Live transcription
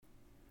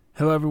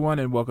Hello, everyone,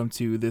 and welcome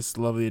to this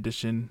lovely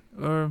edition,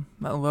 or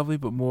not lovely,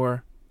 but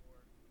more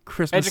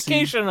Christmassy,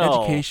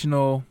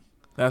 educational.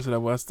 That's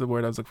what what's the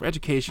word I was looking for?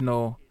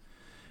 Educational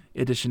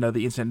edition of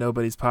the Instant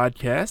Nobodies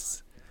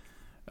podcast.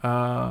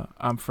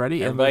 I'm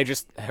Freddie. Everybody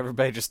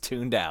just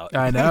tuned out.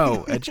 I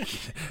know.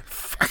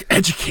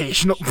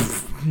 Educational.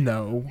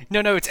 No.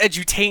 No, it's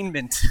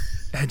edutainment.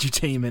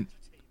 Edutainment.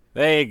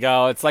 There you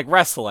go. It's like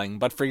wrestling,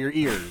 but for your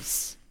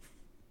ears.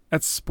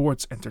 That's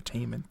sports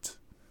entertainment.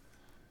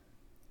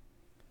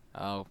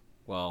 Oh,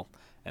 well,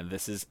 and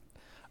this is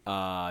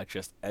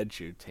just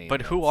edutainment.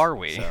 But who are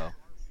we? So,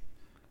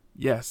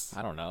 Yes.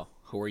 I don't know.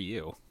 Who are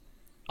you?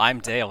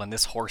 I'm Dale, and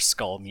this horse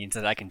skull means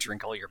that I can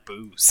drink all your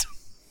booze.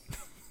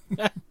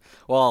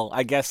 Well,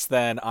 I guess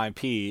then I'm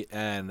P,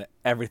 and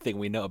everything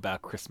we know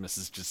about Christmas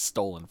is just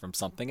stolen from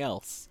something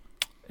else.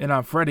 And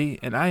I'm Freddie,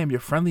 and I am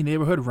your friendly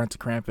neighborhood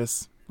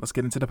Rent-A-Krampus. Let's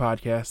get into the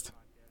podcast.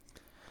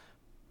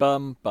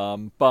 Bum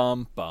bum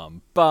bum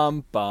bum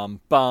bum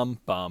bum bum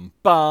bum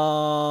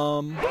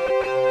bum.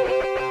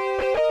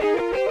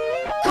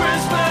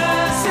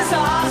 Christmas is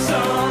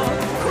awesome.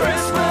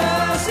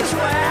 Christmas is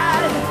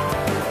rad.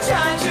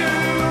 Time to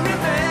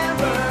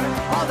remember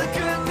all the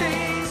good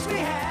things we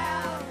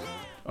have.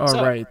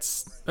 All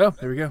right. Oh,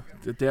 there we go.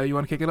 Dale, you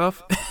want to kick it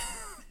off?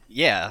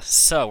 Yeah,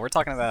 so we're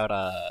talking about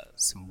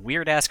some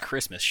weird-ass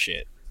Christmas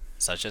shit,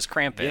 such as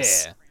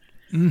Krampus,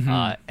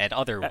 and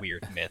other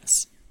weird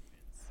myths.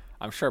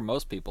 I'm sure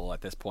most people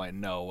at this point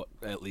know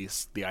at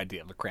least the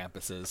idea of a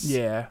Krampus is.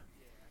 Yeah.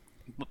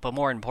 But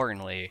more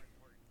importantly,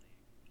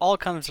 all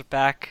comes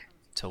back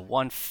to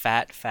one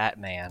fat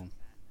man,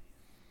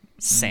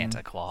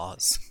 Santa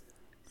Claus.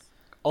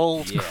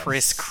 Old Yes.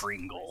 Kris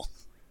Kringle.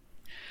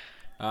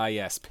 Ah,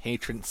 yes,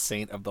 patron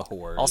saint of the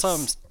horrors. Also,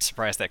 I'm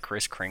surprised that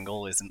Kris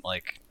Kringle isn't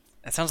like...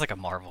 It sounds like a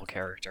Marvel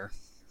character.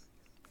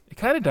 It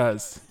kind of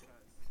does.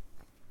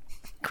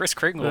 Kris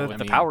Kringle with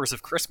the mean- powers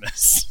of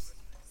Christmas.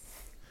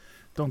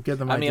 Don't give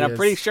them I mean, ideas. I'm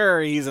pretty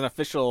sure he's an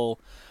official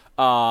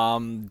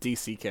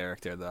DC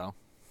character, though.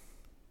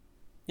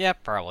 Yeah,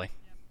 probably.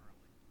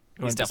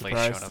 You He's wouldn't be definitely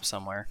surprised. shown up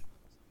somewhere.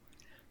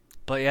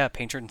 But yeah,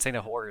 patron saint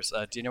of horrors.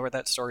 Do you know where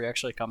that story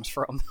actually comes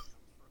from?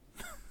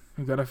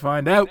 We gotta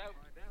find out.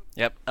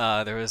 Yep.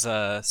 There was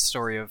a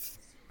story of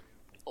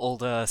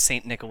old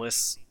Saint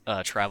Nicholas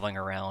traveling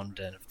around,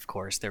 and of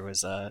course there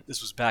was this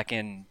was back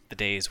in the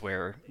days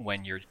where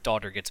when your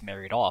daughter gets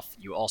married off,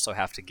 you also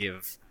have to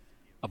give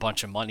a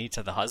bunch of money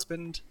to the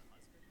husband,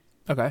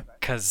 Okay.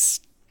 because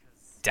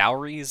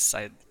dowries.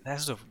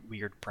 That's a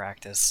weird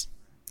practice.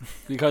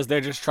 Because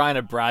they're just trying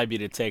to bribe you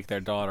to take their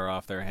daughter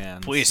off their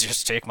hands. Please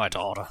just take my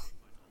daughter.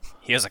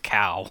 He has a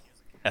cow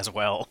as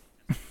well.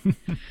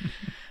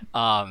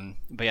 But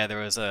yeah, there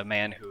was a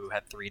man who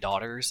had 3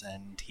 daughters,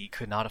 and he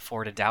could not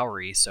afford a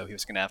dowry, so he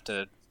was going to have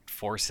to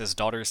force his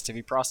daughters to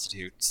be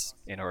prostitutes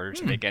in order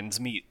to make ends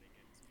meet.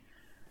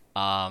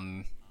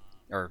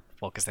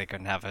 Because they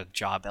couldn't have a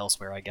job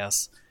elsewhere, I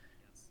guess.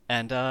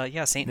 And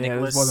yeah, Saint Yeah,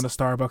 Nicholas. there wasn't a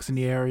Starbucks in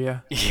the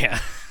area. Yeah,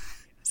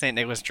 Saint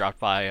Nicholas dropped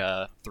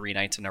by 3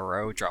 nights in a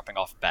row, dropping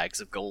off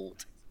bags of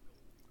gold,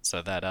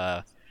 so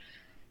that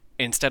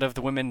instead of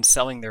the women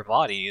selling their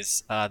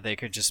bodies, they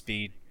could just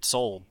be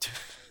sold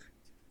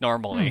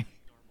normally.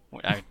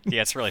 Yeah,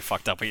 it's really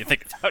fucked up when you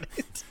think about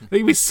it. They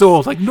can be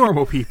sold like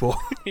normal people.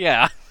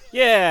 Yeah.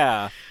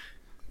 Yeah.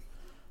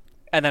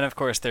 And then, of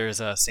course,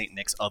 there's Saint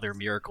Nick's other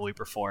miracle he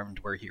performed,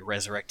 where he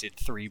resurrected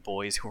 3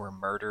 boys who were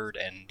murdered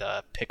and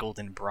pickled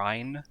in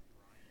brine.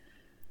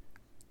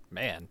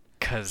 Man.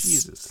 Cause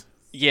Jesus.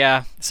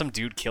 yeah, some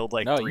dude killed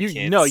like 3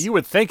 kids. No, you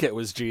would think it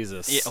was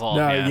Jesus. Yeah, well,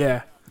 No, yeah.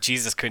 yeah.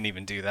 Jesus couldn't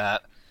even do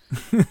that.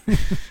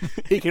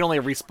 He can only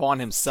respawn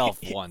himself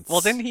once.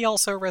 Well, didn't he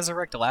also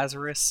resurrect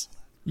Lazarus?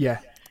 Yeah.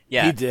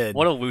 Yeah, He did.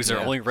 What a loser!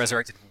 Yeah. Only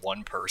resurrected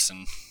one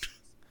person.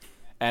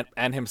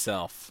 And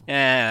himself.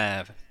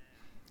 Yeah,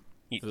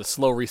 It was a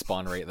slow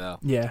respawn rate, though.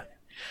 Yeah.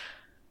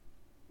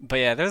 but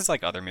yeah, there's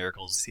like other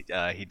miracles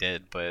he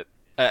did, but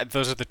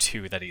those are the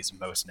 2 that he's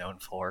most known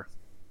for.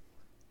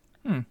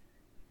 I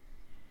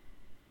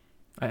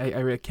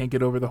really can't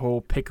get over the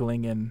whole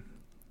pickling and...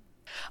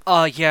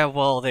 Yeah,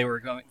 well, they were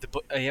going.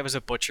 It was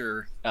a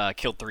butcher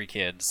killed 3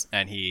 kids,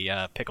 and he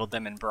pickled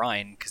them in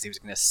brine because he was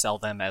going to sell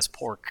them as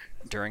pork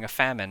during a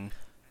famine.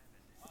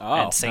 Oh.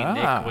 And Saint Ah.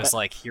 Nick was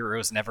like,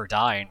 "Heroes never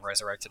die," and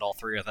resurrected all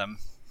 3 of them,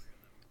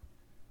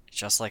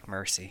 just like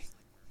Mercy.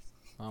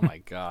 Oh my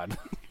god.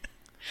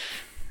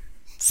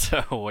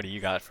 So, what do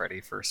you got,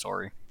 Freddy, for a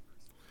story?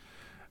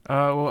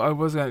 well, I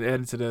was going to add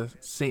into the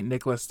St.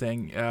 Nicholas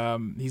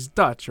thing. He's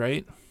Dutch,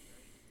 right?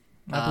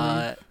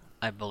 I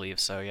believe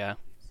so. Yeah.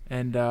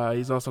 And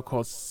he's also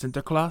called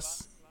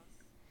Sinterklaas.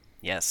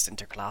 Yes,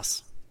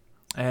 Sinterklaas.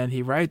 And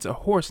he rides a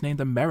horse named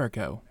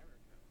Amerigo.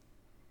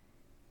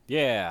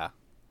 Yeah.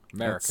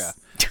 America.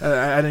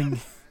 I didn't...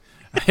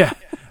 Yeah,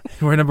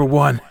 we're number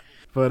 1.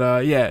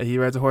 But yeah, he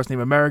rides a horse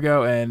named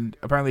Amerigo, and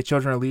apparently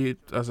children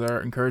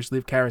are encouraged to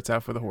leave carrots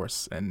out for the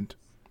horse. And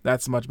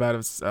that's much about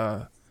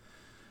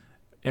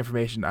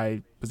information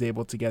I was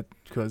able to get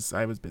because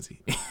I was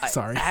busy.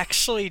 Sorry. I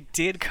actually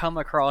did come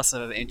across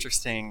an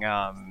interesting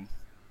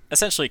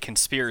essentially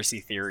conspiracy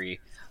theory.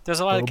 There's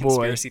a lot of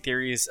conspiracy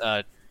theories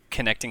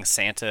connecting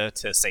Santa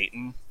to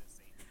Satan,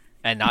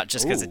 and not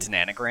just because it's an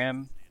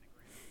anagram.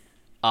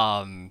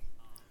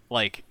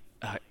 Like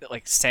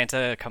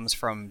Santa comes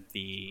from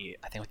the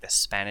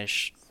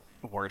Spanish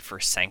word for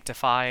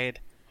sanctified,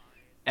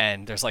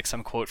 and there's like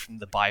some quote from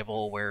the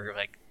Bible where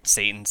like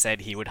Satan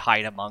said he would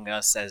hide among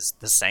us as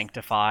the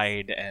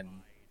sanctified,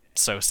 and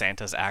so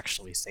Santa's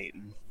actually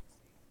Satan.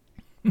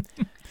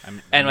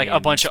 And like a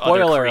bunch of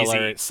other crazy. Spoiler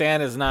alert: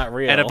 Santa's not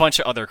real. And a bunch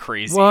of other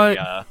crazy.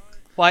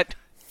 What?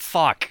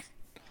 Fuck.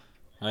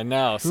 I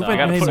know. Who've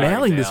been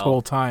mailing this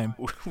whole time?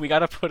 We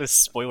gotta put a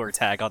spoiler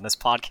tag on this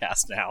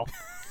podcast now.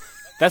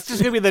 That's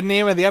just gonna be the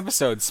name of the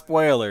episode.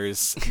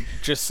 Spoilers.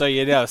 Just so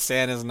you know,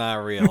 Santa's not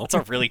real. It's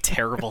a really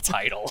terrible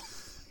title.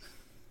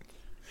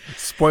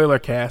 Spoiler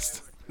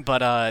cast.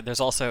 But there's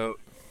also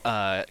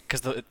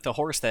because the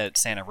horse that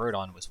Santa rode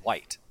on was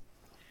white,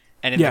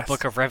 and in the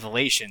Book of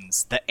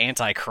Revelations, the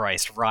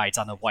Antichrist rides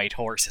on a white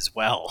horse as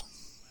well.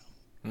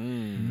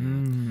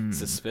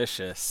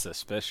 Suspicious.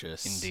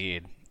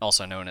 Indeed.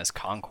 Also known as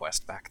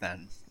Conquest back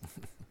then.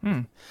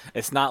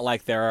 It's not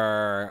like there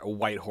are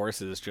white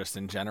horses just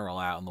in general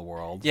out in the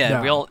world.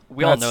 Yeah, no,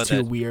 we all know that's too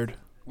that. Weird.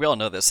 We all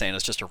know that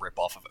Santa's just a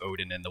ripoff of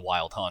Odin in the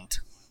Wild Hunt.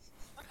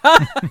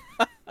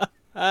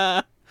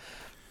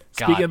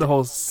 Speaking of the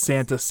whole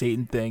Santa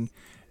Satan thing,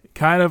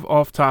 kind of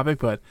off topic,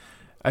 but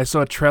I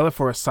saw a trailer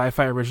for a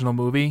sci-fi original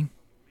movie.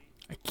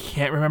 I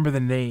can't remember the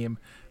name,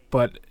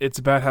 but it's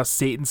about how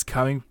Satan's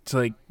coming to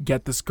like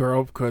get this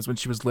girl because when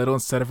she was little,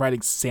 instead of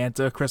writing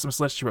Santa a Christmas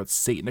list, she wrote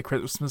Satan a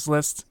Christmas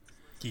list.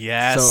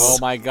 Yes. So, oh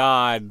my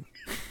god.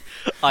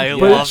 I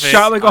but love it's it.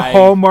 shot like a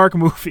Hallmark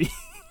movie.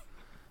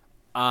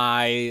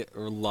 I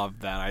love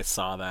that. I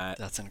saw that.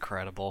 That's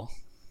incredible.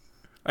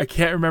 I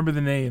can't remember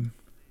the name.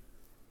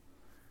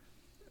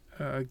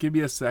 Give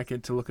me a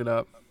second to look it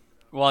up.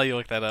 While you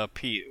look that up,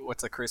 Pete,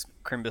 what's a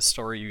Crimbus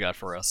story you got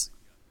for us?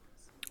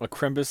 A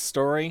Crimbus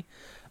story?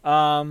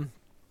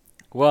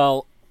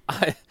 Well,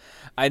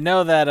 I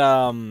know that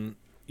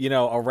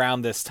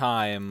around this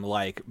time,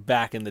 like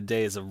back in the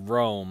days of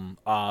Rome,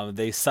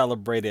 they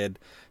celebrated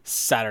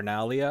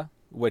Saturnalia,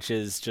 which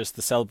is just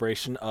the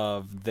celebration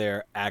of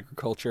their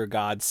agriculture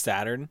god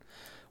Saturn,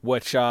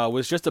 which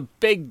was just a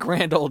big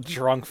grand old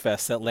drunk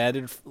fest that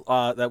landed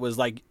that was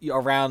like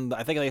around,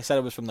 I think they said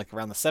it was from like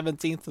around the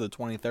 17th to the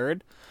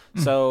 23rd.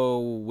 So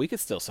we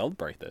could still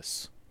celebrate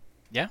this.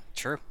 Yeah,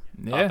 true.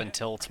 Yeah. Up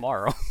until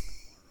tomorrow.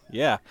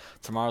 Yeah,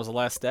 tomorrow's the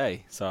last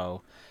day,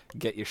 so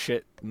get your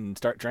shit and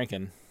start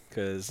drinking,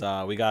 because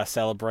we gotta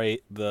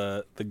celebrate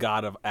the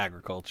god of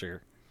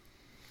agriculture.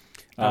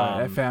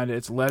 I found it.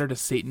 It's Letter to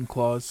Satan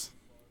Claus.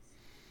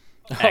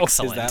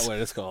 Excellent. Is that what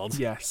it's called?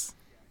 Yes.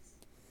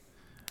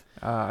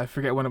 I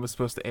forget when it was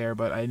supposed to air,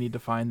 but I need to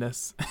find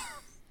this.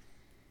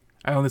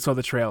 I only saw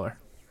the trailer.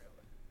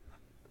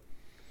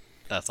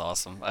 That's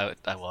awesome.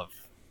 I love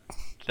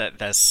that.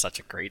 That's such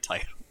a great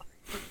title.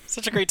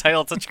 Such a great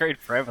title. Such a great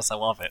premise. I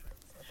love it.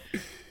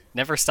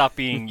 Never stop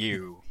being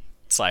you,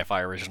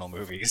 sci-fi original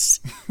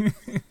movies.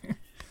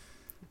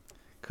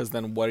 Because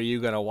then what are you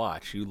gonna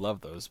watch? You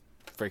love those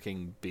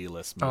freaking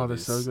B-list movies. Oh, they're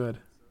so good.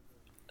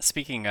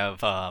 Speaking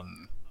of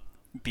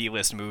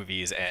B-list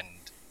movies and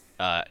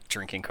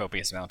drinking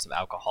copious amounts of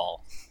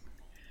alcohol,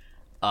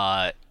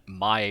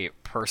 my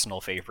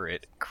personal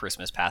favorite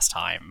Christmas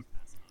pastime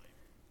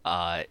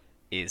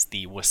is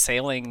the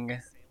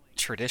wassailing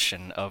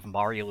tradition of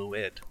Mari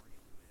Lwyd,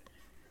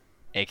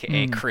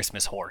 aka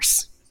Christmas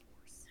Horse.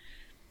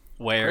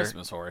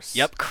 Christmas horse.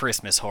 Yep,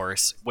 Christmas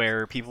horse,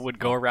 where people would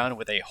go around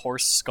with a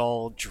horse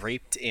skull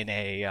draped in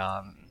a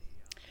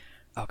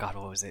oh god,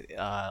 what was it?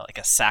 Like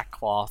a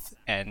sackcloth,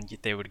 and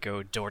they would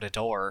go door to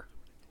door.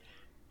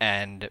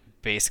 And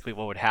basically,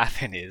 what would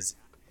happen is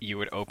you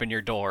would open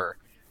your door,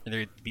 and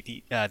there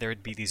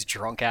would be these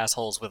drunk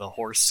assholes with a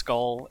horse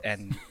skull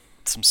and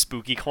some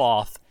spooky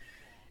cloth,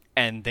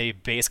 and they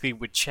basically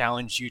would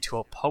challenge you to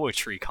a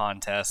poetry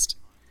contest.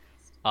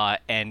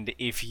 And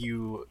if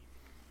you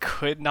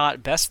could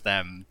not best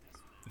them,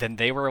 then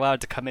they were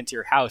allowed to come into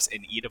your house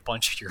and eat a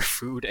bunch of your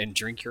food and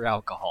drink your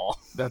alcohol.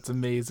 That's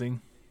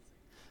amazing.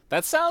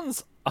 That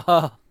sounds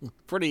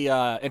pretty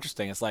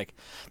interesting. It's like,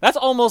 that's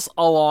almost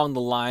along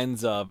the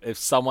lines of if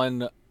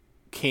someone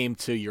came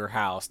to your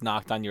house,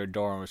 knocked on your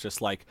door, and was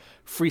just like,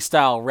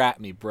 freestyle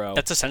rap me, bro.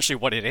 That's essentially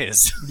what it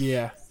is.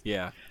 Yeah.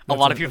 Yeah. A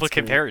lot of people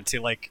compare it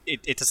to, like,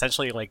 it's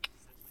essentially like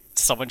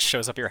someone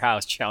shows up at your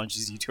house,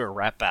 challenges you to a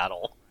rap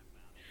battle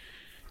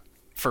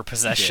for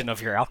possession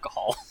of your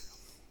alcohol.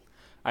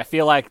 I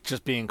feel like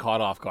just being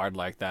caught off guard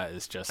like that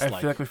is just I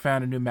feel like we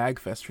found a new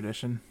MagFest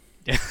tradition.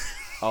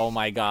 Oh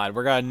my god,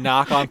 we're gonna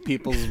knock on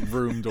people's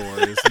room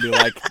doors and be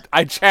like,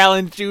 I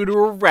challenge you to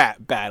a rap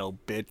battle,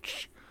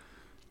 bitch.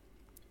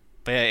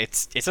 But yeah,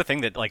 it's a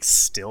thing that like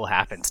still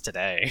happens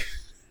today.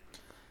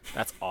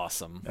 That's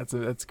awesome.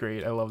 That's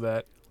great. I love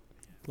that.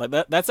 Like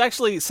that's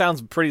actually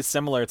sounds pretty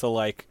similar to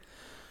like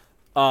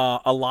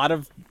a lot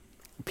of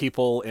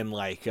people in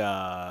like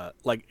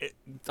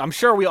I'm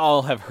sure we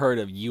all have heard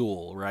of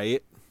Yule,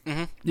 right?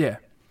 Yeah.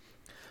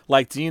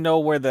 Like, do you know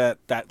where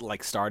that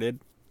like started?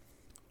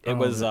 It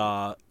was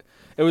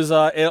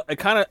it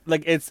kind of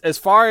like, it's as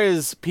far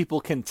as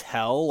people can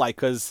tell, like,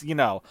 because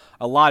a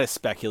lot is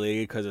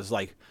speculated because it's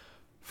like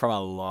from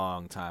a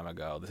long time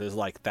ago. This is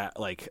like that,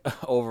 like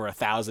over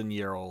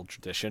 1,000-year-old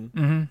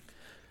tradition.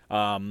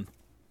 Mm-hmm.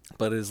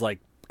 But is like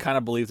kind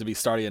of believed to be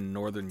starting in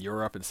Northern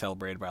Europe and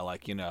celebrated by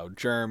like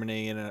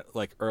Germany and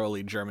like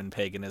early German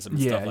paganism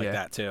and stuff like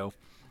that too.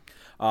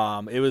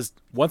 It was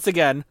once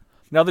again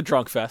another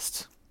drunk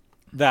fest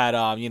that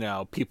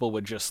people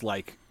would just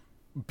like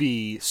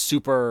be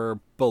super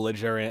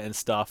belligerent and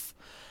stuff.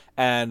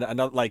 And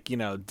another, like,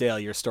 Dale,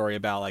 your story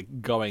about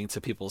like going to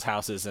people's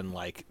houses and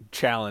like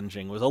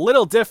challenging was a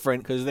little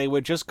different, because they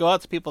would just go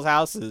out to people's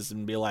houses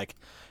and be like,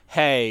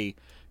 hey,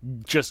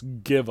 just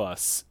give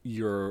us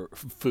your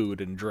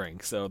food and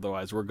drinks,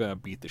 otherwise we're gonna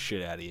beat the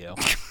shit out of you.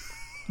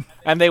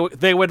 And they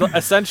would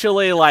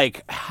essentially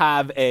like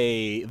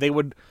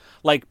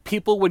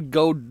people would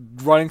go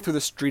running through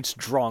the streets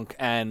drunk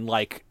and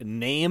like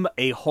name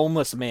a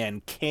homeless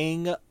man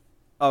king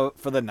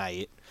for the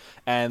night,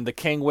 and the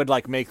king would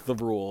like make the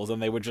rules, and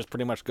they would just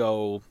pretty much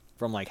go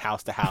from like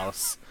house to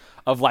house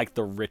of like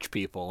the rich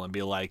people and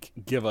be like,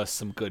 give us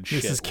some good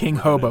shit. This is King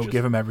Hobo,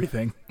 give him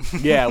everything.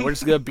 Yeah, we're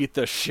just gonna beat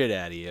the shit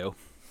out of you.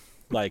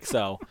 Like,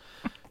 so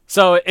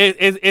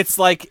it's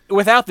like,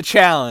 without the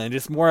challenge,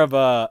 it's more of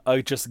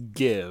a just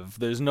give.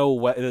 There's no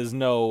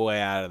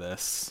way out of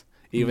this.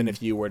 Even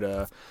if you were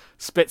to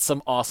spit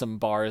some awesome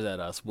bars at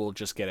us, we'll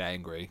just get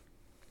angry.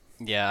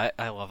 Yeah,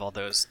 I love all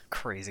those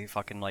crazy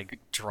fucking like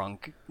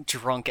drunk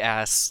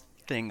ass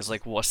things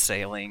like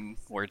wassailing,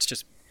 where it's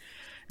just,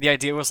 the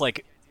idea was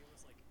like,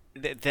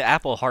 the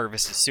apple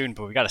harvest is soon,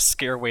 but we gotta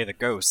scare away the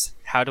ghosts.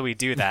 How do we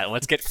do that?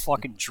 Let's get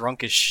fucking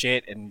drunk as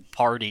shit and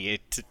party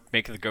to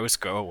make the ghosts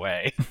go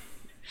away.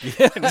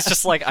 And it's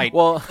just like,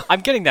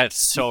 I'm getting that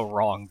so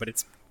wrong, but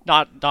it's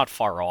not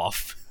far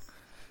off.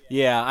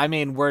 Yeah, I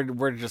mean,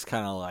 we're just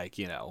kind of like,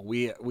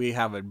 we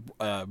have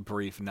a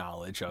brief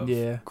knowledge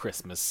of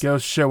Christmas.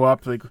 Ghosts show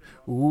up like,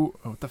 ooh,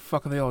 what the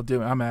fuck are they all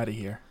doing? I'm out of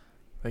here.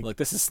 Like, look,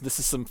 this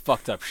is some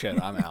fucked up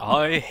shit. I'm out.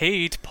 I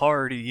hate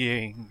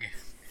partying.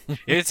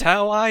 It's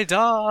how I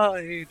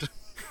died.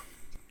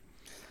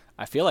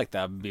 I feel like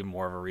that would be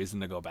more of a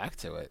reason to go back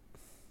to it.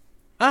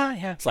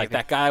 Yeah. It's like,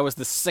 that guy was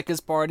the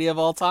sickest party of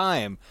all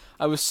time.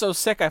 I was so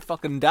sick I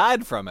fucking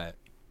died from it.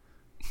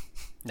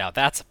 Now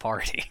that's a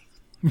party.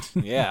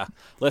 Yeah.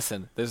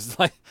 Listen, there's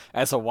like,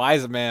 as a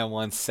wise man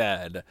once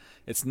said,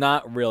 it's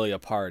not really a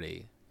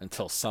party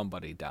until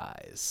somebody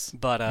dies.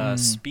 But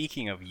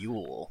speaking of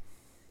Yule,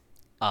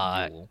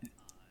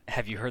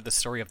 have you heard the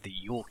story of the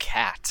Yule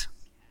cat?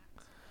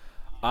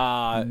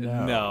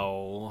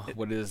 No.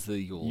 What is the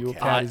Yule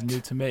cat? Cat is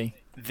new to me.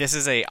 This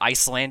is a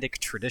Icelandic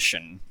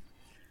tradition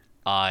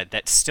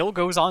that still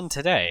goes on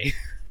today,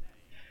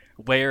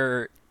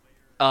 where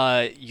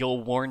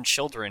you'll warn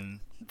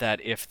children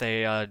that if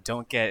they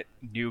don't get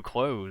new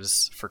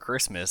clothes for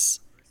Christmas,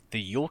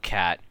 the Yule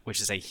cat,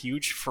 which is a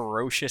huge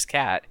ferocious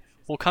cat,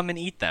 will come and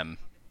eat them.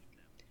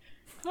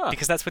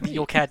 Because that's what the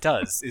Yule cat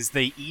does, is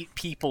they eat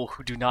people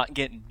who do not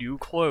get new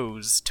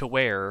clothes to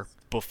wear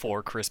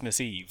before Christmas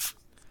Eve.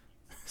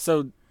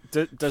 So,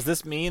 does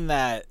this mean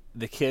that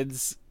the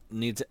kids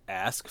need to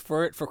ask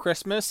for it for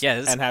Christmas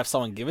and have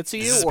someone give it to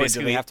you, or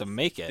do they have to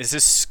make it? This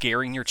is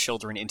scaring your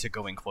children into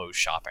going clothes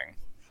shopping.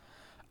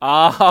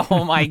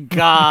 Oh my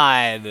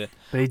god.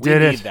 They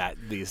did it. Need that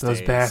these Those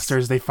days.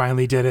 bastards, they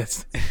finally did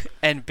it.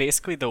 And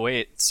basically the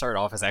way it started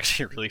off is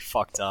actually really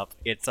fucked up.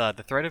 It's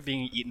the threat of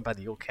being eaten by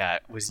the Yule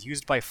cat was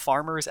used by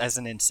farmers as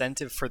an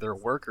incentive for their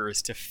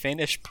workers to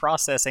finish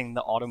processing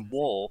the autumn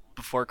wool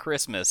before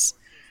Christmas,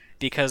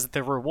 because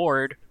the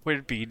reward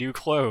would be new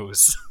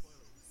clothes.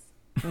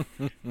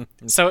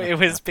 So it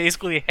was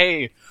basically,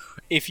 hey,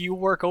 if you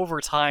work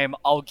overtime,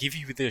 I'll give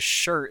you this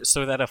shirt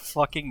so that a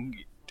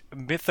fucking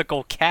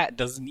mythical cat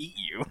doesn't eat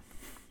you.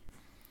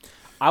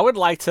 I would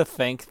like to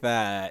think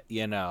that,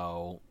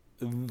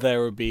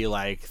 there would be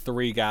like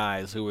 3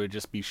 guys who would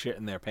just be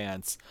shitting their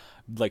pants,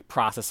 like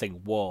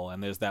processing wool,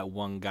 and there's that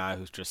one guy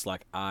who's just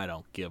like, I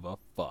don't give a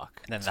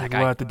fuck. And then that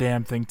guy, let the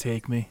damn thing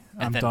take me.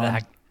 I'm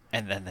done.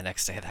 And then the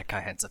next day, that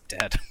guy ends up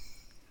dead.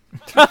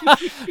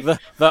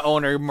 the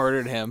owner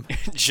murdered him.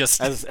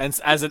 Just as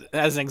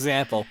an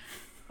example.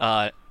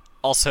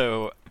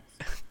 Also,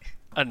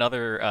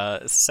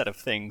 another set of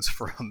things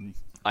from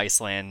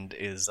Iceland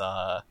is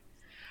the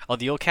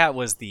Yule cat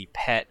was the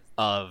pet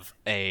of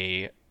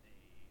a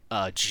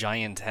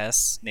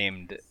giantess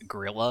named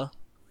Grilla,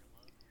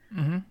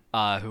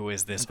 who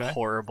is this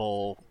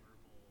horrible,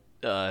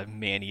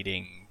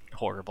 man-eating,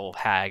 horrible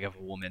hag of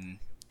a woman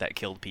that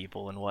killed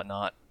people and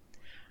whatnot.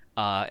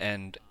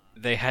 And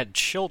they had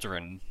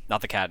children,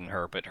 not the cat and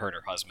her, but her and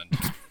her husband.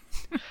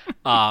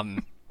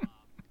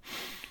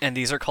 And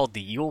these are called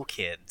the Yule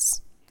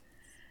Kids.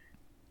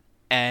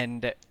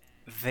 And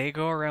they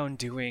go around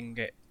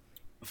doing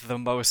the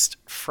most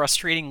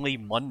frustratingly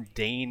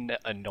mundane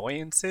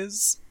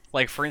annoyances.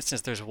 Like, for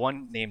instance, there's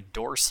one named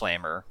Door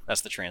Slammer,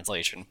 that's the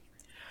translation,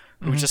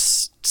 who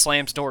just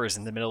slams doors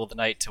in the middle of the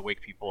night to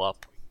wake people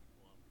up.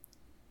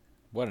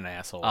 What an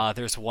asshole.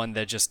 There's one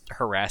that just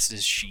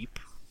harasses sheep.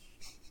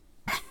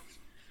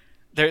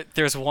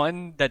 There's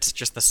one that's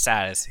just the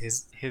saddest.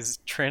 His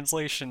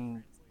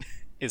translation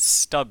is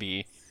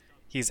stubby.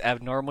 He's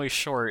abnormally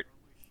short,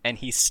 and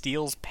he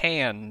steals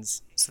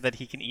pans so that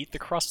he can eat the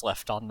crust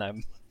left on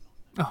them.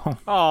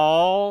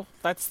 Oh,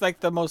 that's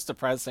like the most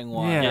depressing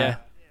one. Yeah.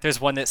 There's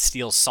one that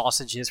steals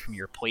sausages from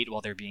your plate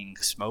while they're being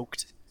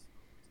smoked.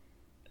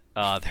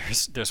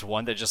 There's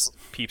one that just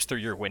peeps through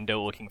your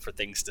window looking for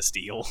things to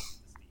steal.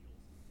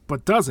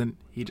 But doesn't.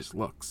 He just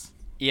looks.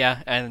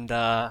 Yeah, and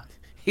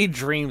He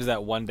dreams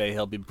that one day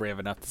he'll be brave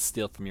enough to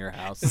steal from your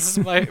house. this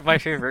is my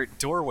favorite.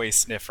 Doorway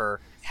sniffer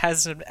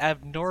has an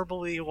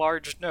abnormally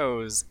large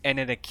nose and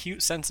an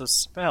acute sense of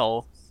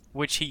smell,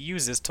 which he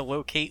uses to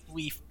locate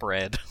leaf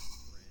bread.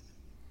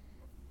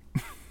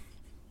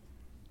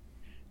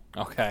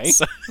 Okay.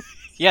 So,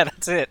 yeah,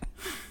 that's it.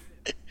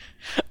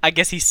 I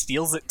guess he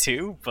steals it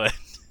too, but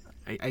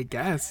I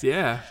guess,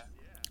 yeah.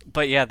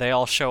 but yeah, they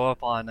all show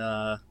up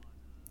on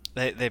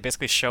they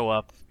basically show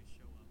up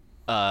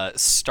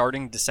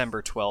starting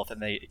December 12th,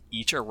 and they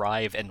each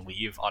arrive and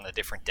leave on a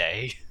different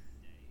day.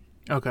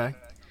 Okay.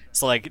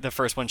 So like the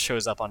first one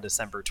shows up on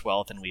December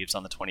 12th and leaves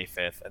on the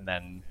 25th, and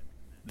then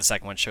the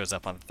second one shows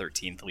up on the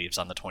 13th, leaves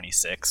on the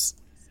 26th.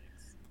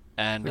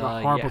 And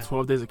Like a horrible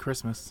 12 days of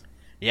Christmas.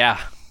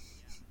 yeah.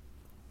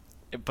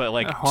 But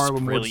like A horrible,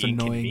 just more really just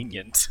annoying.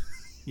 inconvenient.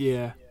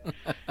 Yeah.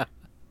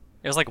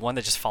 There's like one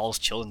that just follows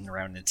children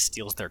around and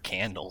steals their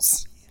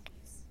candles.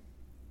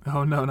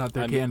 Oh, no, not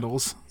their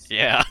candles.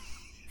 Yeah.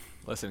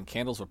 Listen,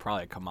 candles were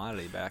probably a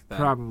commodity back then.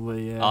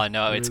 Probably, yeah. Oh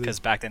no, it's Really. because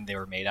back then they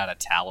were made out of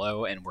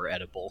tallow and were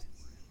edible.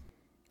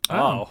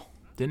 Oh.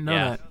 Didn't know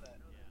Yeah. that.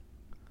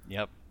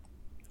 Yep.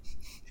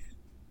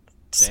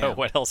 So Damn.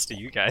 what else do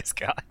you guys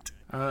got?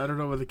 I don't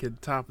know whether they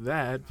could top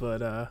that,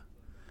 but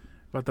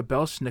about the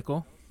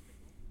Belschnickel.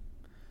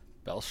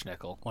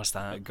 Belschnickel. What's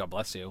that? God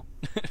bless you.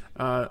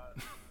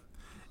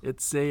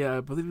 It's a, I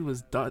believe it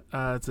was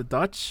it's a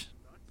Dutch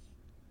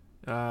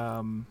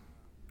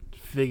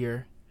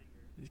figure,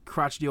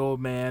 crotchety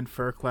old man,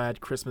 fur-clad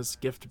Christmas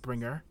gift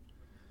bringer,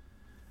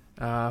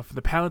 from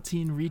the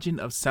Palatine region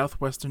of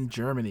southwestern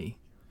Germany,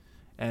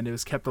 and it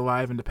was kept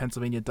alive in the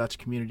Pennsylvania Dutch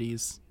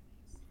communities.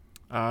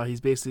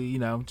 He's basically,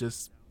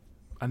 just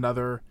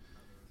another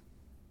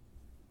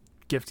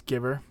gift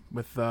giver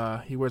with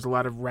he wears a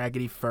lot of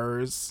raggedy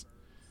furs,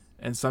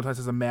 and sometimes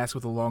has a mask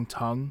with a long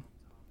tongue.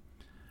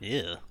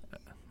 Yeah.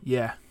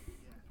 Yeah.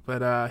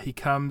 But he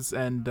comes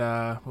and,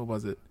 what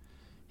was it?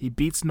 He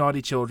beats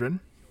naughty children.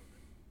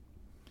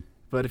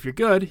 But if you're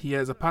good, he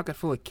has a pocket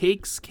full of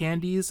cakes,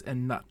 candies,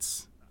 and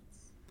nuts.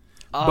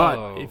 Oh.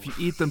 But if you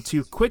eat them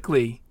too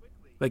quickly,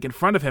 like in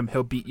front of him,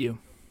 he'll beat you.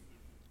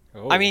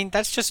 Oh. I mean,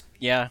 that's just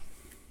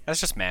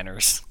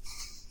manners.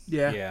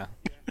 Yeah. Yeah.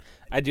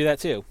 I do that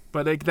too.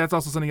 But that's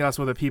also something else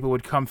where the people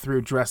would come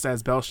through dressed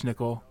as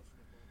Belschnickel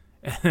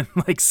and,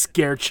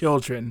 scare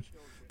children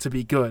to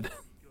be good.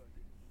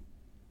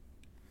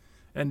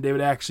 And they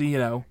would actually,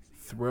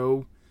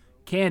 throw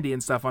candy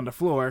and stuff on the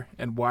floor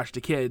and watch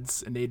the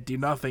kids, and they'd do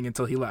nothing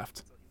until he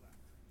left.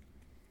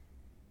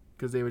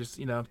 Because they were just,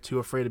 too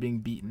afraid of being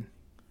beaten.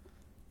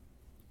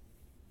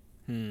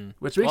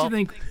 Which makes you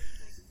think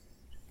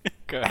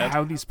Go ahead.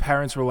 how these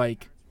parents were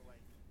like,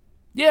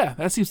 yeah,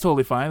 that seems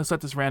totally fine. Let's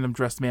let this random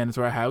dressed man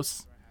into our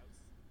house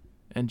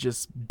and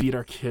just beat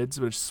our kids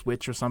with a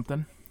switch or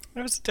something.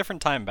 It was a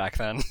different time back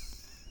then.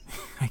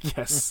 I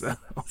guess so.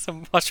 It's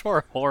a much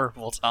more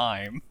horrible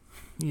time.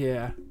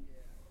 Yeah.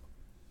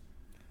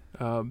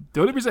 The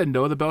only reason I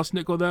know the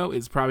Belschnickel, though,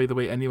 is probably the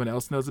way anyone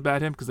else knows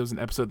about him, because there was an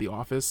episode of The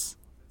Office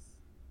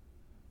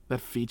that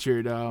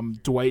featured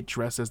Dwight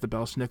dressed as the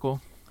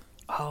Belschnickel.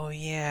 Oh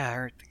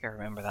yeah, I think I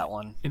remember that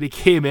one. And he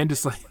came in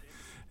just like,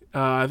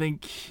 I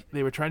think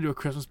they were trying to do a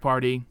Christmas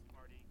party,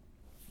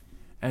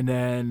 and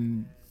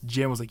then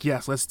Jim was like,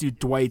 yes, let's do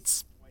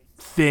Dwight's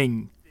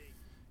thing,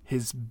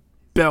 his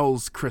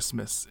Bell's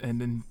Christmas.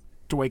 And then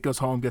Dwight goes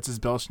home, gets his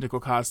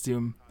Belschnickel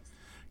costume,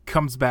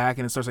 comes back,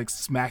 and it starts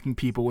smacking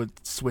people with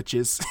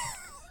switches.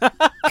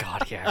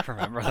 God, yeah, I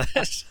remember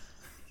that.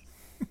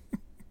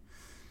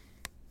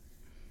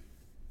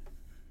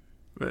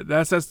 But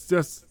that's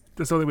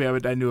the only way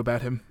I knew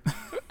about him.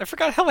 I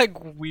forgot how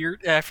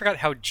weird. I forgot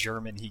how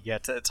German he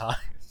gets at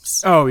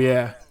times. Oh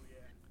yeah,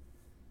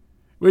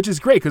 which is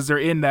great because they're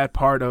in that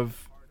part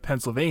of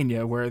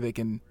Pennsylvania where they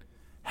can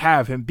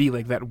have him be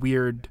like that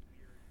weird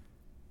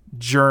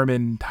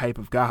German type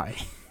of guy.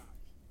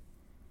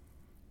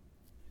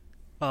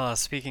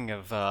 Speaking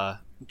of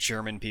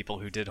German people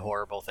who did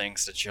horrible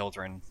things to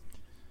children,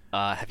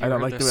 have you I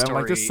don't heard like the I don't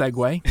like this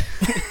segue.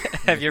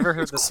 Have you ever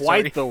heard the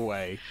story? Quite the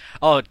way.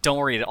 Oh, don't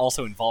worry. It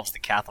also involves the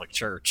Catholic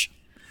Church.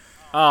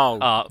 Oh,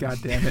 God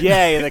damn it!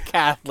 yay, the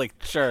Catholic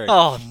Church.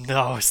 Oh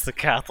no, it's the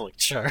Catholic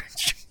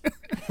Church.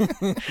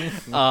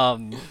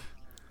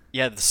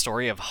 Yeah, the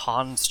story of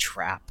Hans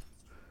Trapp.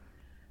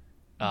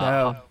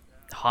 No.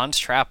 Hans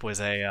Trapp was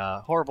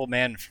a horrible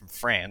man from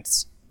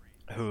France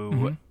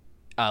who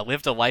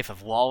lived a life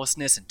of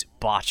lawlessness and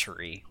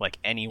debauchery, like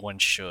anyone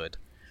should.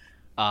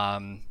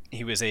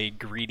 He was a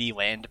greedy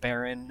land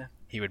baron.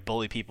 He would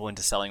bully people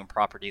into selling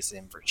properties to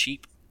him for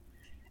cheap.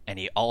 And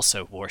he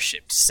also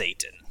worshipped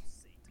Satan.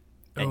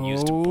 And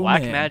used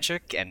black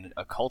magic and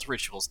occult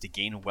rituals to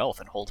gain wealth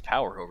and hold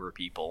power over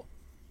people.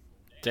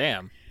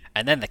 Damn.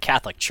 And then the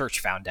Catholic Church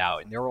found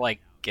out, and they were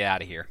like, get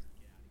out of here.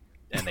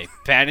 And they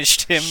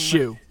banished him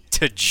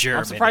to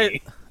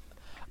Germany.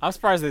 I'm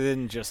surprised they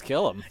didn't just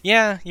kill him.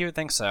 Yeah, you would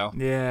think so.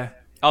 Yeah.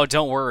 Oh,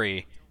 don't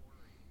worry.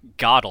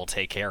 God will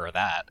take care of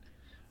that.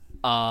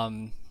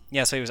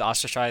 Yeah, so he was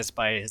ostracized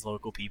by his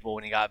local people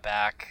when he got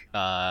back.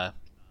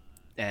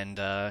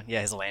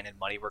 His land and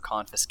money were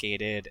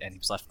confiscated, and he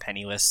was left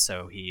penniless,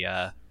 so he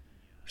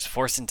was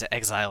forced into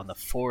exile in the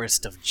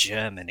forest of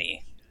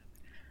Germany.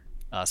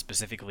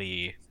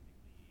 Specifically,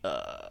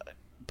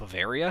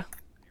 Bavaria.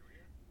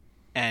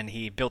 And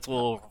he built a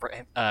little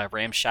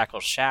ramshackle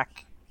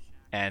shack,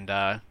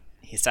 and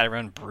he sat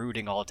around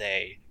brooding all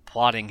day,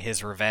 plotting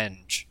his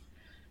revenge.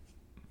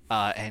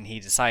 And he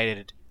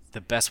decided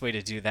the best way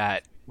to do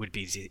that would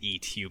be to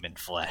eat human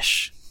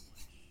flesh.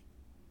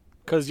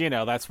 Because,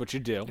 that's what you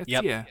do.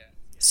 Yep. Yeah.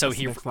 So That's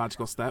the next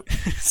logical step.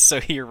 So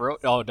he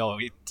wrote... Oh, no.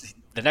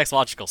 The next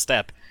logical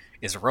step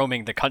is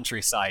roaming the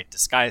countryside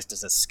disguised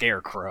as a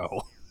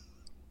scarecrow.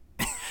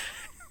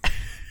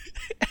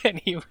 And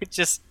he would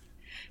just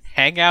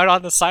hang out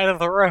on the side of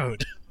the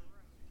road.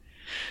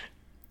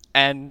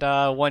 And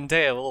one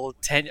day,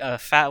 a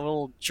fat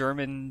little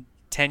German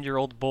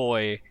 10-year-old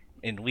boy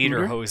in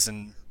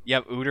lederhosen...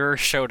 Yep, Uter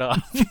showed up.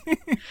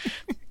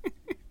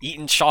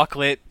 Eating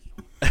chocolate.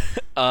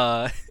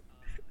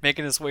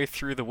 Making his way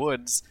through the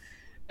woods.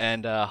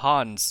 And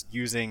Hans,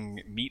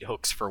 using meat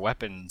hooks for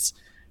weapons,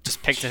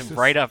 just picked him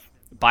right up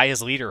by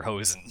his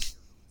lederhosen.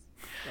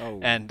 Oh.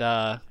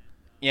 And,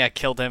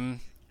 killed him.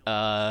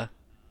 And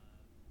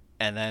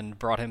then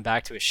brought him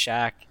back to his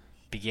shack,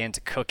 began to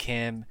cook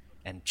him,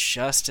 and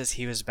just as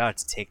he was about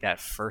to take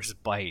that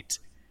first bite,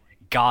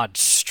 God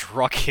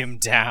struck him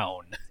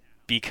down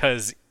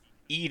because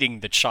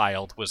eating the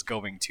child was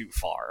going too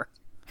far.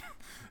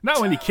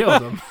 Not when he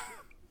killed him.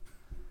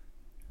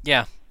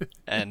 Yeah,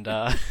 and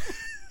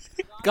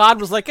God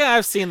was like,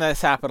 I've seen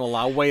this happen a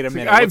lot. Wait a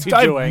minute, what's he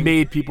doing? I've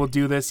made people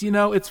do this.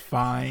 It's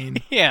fine.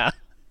 Yeah.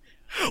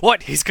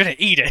 What? He's gonna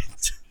eat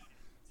it.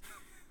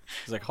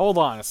 He's like, hold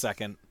on a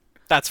second.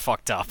 That's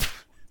fucked up.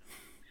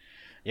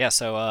 Yeah,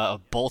 so a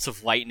bolt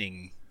of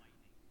lightning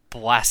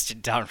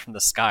blasted down from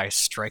the sky,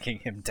 striking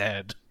him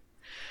dead.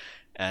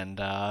 And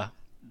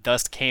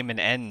thus came an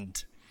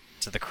end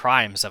to the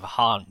crimes of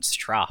Hans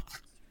Trapp.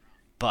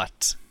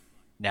 But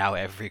now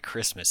every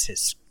Christmas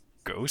his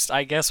ghost,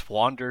 I guess,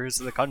 wanders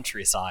the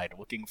countryside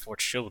looking for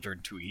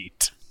children to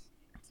eat.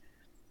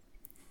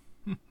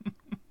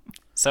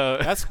 So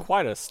that's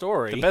quite a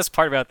story. The best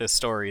part about this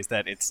story is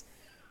that it's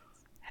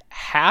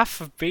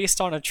half based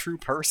on a true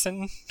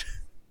person.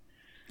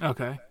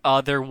 Okay.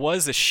 There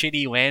was a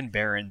shitty land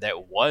baron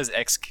that was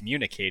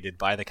excommunicated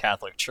by the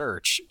Catholic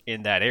Church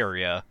in that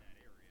area.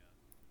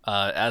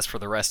 As for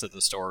the rest of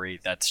the story,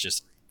 that's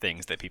just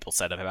things that people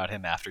said about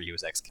him after he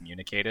was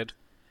excommunicated.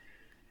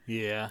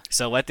 Yeah.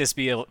 So let this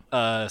be a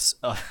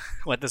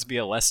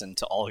lesson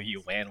to all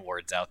you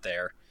landlords out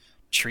there.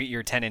 Treat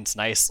your tenants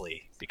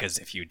nicely, because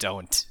if you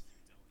don't,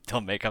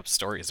 they'll make up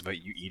stories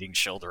about you eating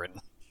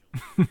children.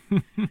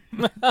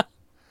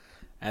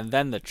 And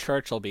then the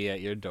church will be at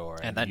your door,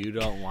 and then... you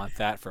don't want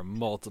that for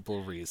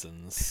multiple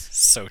reasons.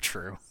 So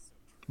true.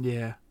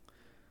 Yeah.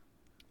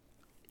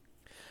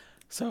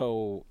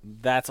 So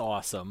that's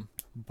awesome,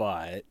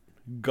 but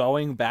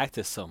going back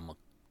to some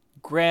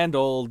grand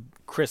old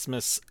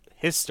Christmas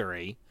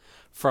history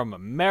from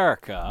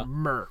America.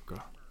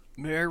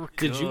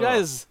 Did you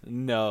guys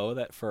know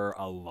that for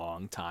a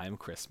long time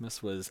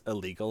Christmas was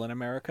illegal in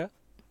America?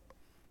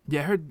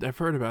 Yeah, I've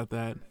heard about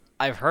that.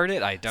 I've heard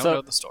it. I don't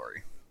know the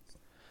story.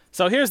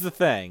 So here's the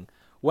thing: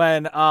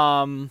 when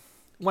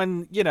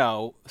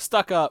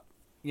stuck up,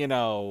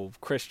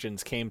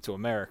 Christians came to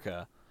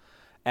America.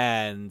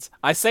 And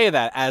I say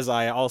that as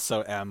I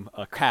also am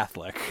a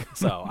Catholic,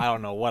 so I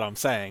don't know what I'm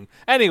saying.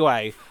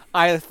 Anyway,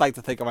 I like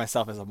to think of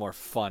myself as a more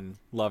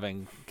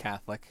fun-loving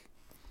Catholic.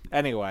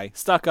 Anyway,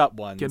 stuck-up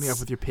ones. Getting up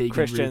with your pagan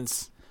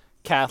Christians, roots.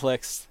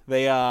 Catholics,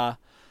 they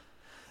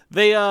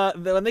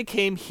when they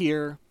came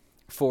here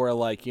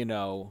for,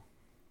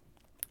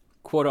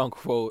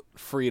 quote-unquote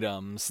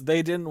freedoms,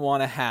 they didn't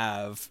want to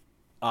have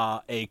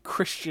a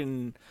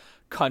Christian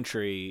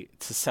country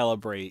to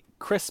celebrate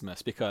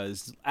Christmas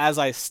because, as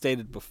I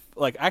stated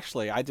before,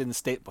 I didn't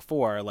state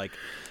before,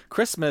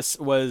 Christmas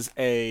was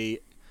a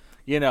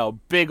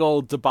big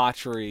old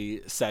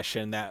debauchery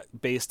session that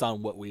based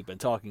on what we've been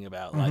talking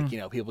about,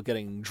 people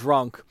getting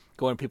drunk,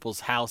 going to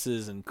people's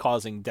houses and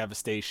causing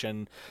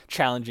devastation,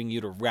 challenging you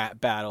to rap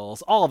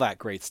battles, all that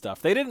great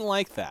stuff. They didn't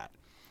like that.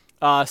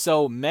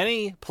 So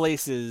many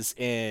places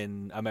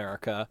in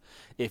America,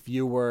 if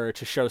you were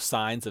to show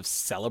signs of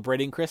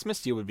celebrating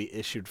Christmas, you would be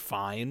issued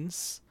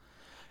fines.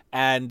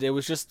 And it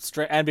was just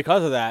and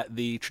because of that,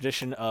 the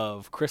tradition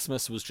of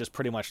Christmas was just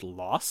pretty much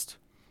lost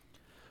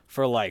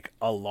for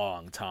a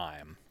long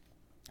time.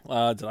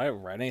 Did I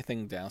write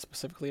anything down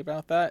specifically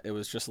about that? It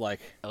was just like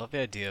I love the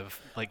idea of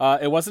like.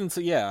 it wasn't.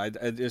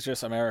 It's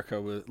just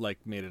America was like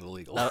made it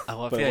illegal. I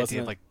love the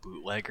idea of like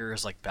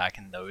bootleggers like back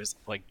in those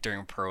like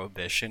during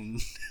Prohibition,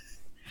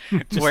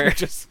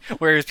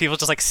 whereas people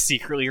just like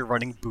secretly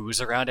running booze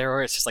around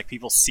everywhere. It's just like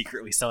people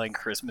secretly selling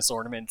Christmas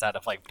ornaments out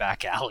of like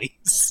back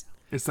alleys.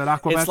 It's that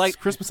Aquabats like,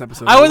 Christmas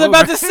episode. I was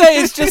about to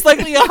say it's just like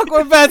the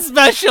Aquabats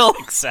special.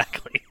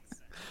 Exactly.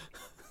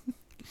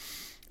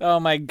 Oh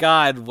my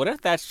god! What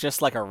if that's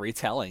just like a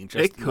retelling?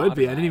 Just it could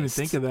be. I didn't even modernized?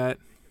 think of that.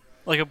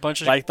 Like a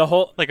bunch of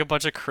a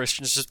bunch of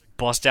Christians just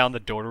bust down the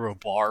door to a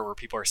bar where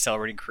people are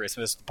celebrating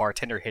Christmas. The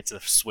bartender hits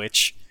a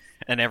switch,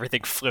 and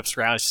everything flips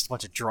around. It's just a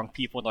bunch of drunk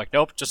people, and like,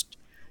 nope, just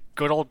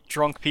good old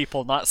drunk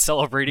people not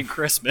celebrating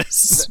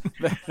Christmas.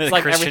 It's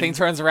like everything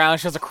turns around.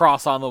 It's just a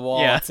cross on the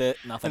wall. Yeah. That's it.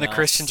 Nothing. And the else.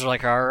 Christians are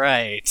like, all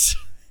right.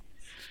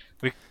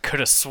 We could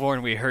have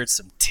sworn we heard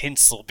some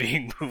tinsel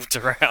being moved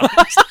around.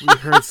 We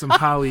heard some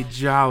holly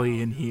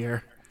jolly in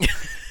here.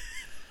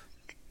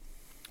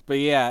 But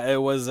yeah, it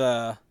was.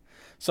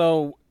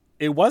 So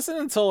it wasn't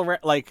until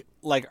like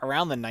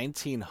around the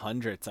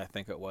 1900s, I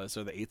think it was,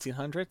 or the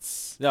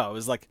 1800s. No, it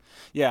was like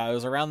it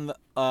was around the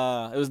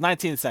it was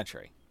 19th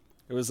century.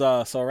 It was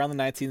so around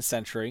the 19th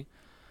century,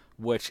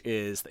 which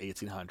is the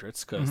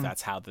 1800s, because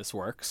that's how this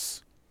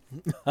works.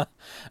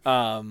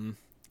 When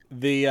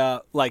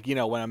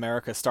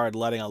America started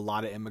letting a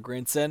lot of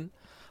immigrants in,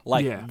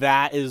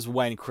 that is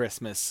when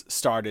Christmas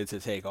started to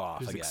take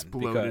off again.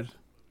 Exploded.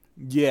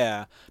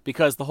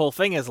 Because the whole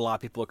thing is a lot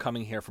of people are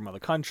coming here from other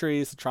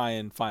countries to try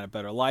and find a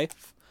better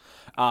life,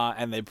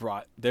 and they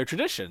brought their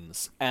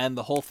traditions. And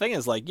the whole thing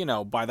is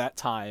by that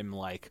time,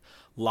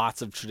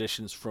 lots of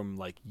traditions from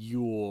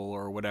Yule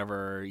or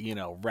whatever,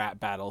 rap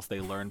battles they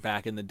learned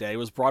back in the day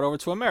was brought over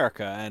to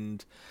America,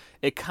 and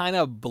it kind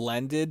of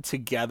blended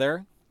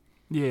together.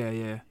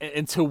 Yeah.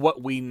 Into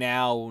what we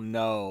now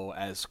know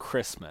as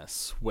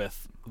Christmas,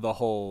 with the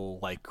whole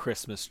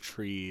Christmas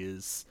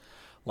trees,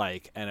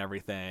 and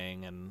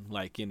everything, and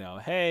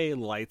hey,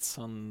 lights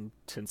on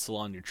tinsel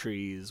on your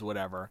trees,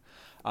 whatever.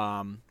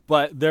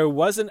 But there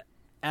wasn't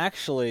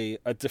actually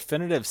a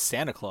definitive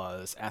Santa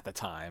Claus at the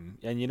time,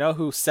 and you know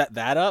who set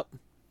that up?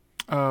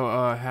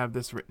 I have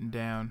this written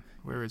down.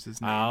 Where is his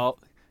name? Oh,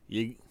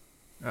 maybe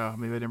I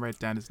didn't write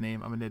down his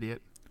name. I'm an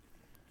idiot.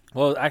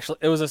 Well, actually,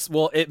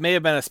 it may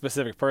have been a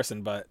specific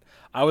person, but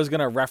I was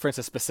gonna reference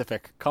a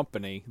specific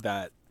company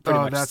that pretty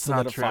much that's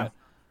solidified. not true.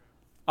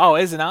 Oh,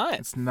 is it not?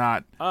 It's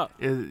not. Oh,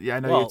 I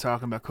know you're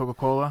talking about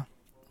Coca-Cola.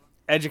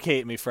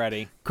 Educate me,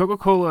 Freddie.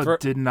 Coca-Cola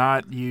did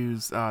not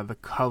use the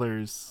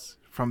colors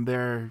from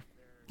their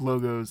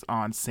logos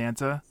on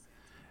Santa.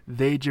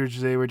 They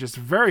were just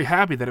very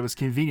happy that it was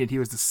convenient. He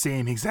was the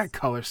same exact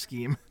color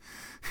scheme.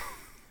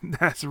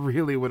 That's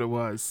really what it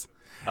was.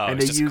 Oh,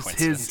 and they used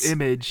his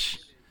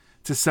image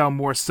to sell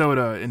more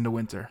soda in the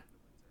winter.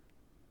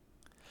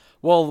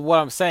 Well, what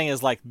I'm saying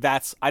is I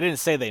didn't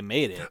say they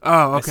made it.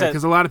 Oh, okay.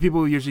 Because a lot of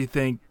people usually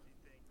think.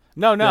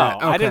 No, that,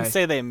 okay. I didn't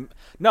say they.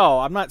 No,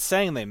 I'm not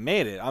saying they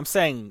made it. I'm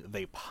saying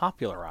they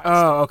popularized.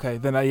 Oh, okay.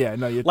 Then you're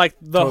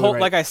whole.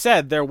 right. Like I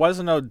said, there was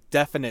no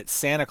definite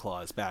Santa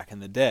Claus back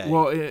in the day.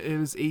 Well, it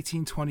was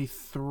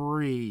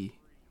 1823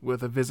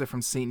 with a visit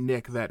from Saint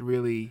Nick that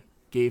really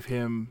gave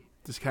him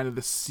this kind of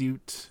the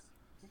suit.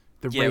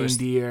 The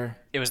reindeer.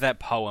 It was that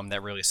poem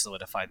that really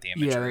solidified the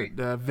imagery.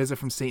 Yeah, the visit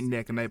from Saint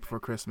Nick, a night before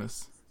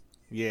Christmas.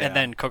 Yeah. And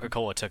then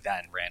Coca-Cola took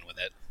that and ran with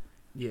it.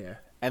 Yeah.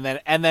 And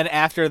then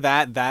after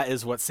that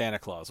is what Santa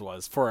Claus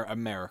was for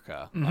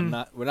America.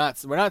 Mm-hmm.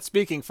 We're not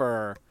speaking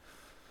for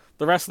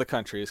the rest of the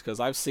countries, because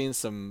I've seen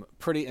some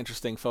pretty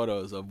interesting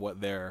photos of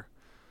what their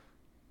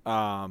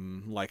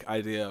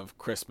idea of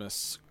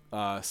Christmas,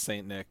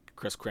 Saint Nick,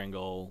 Kris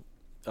Kringle,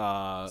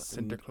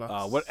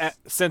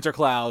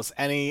 Sinterklaas,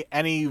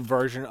 any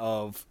version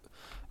of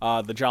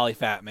the Jolly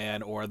Fat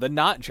Man or the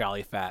not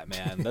Jolly Fat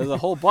Man. There's a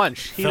whole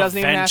bunch. He doesn't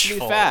even have to be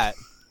fat.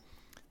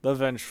 The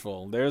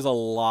Vengeful. There's a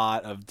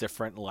lot of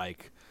different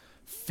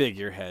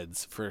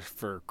figureheads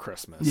for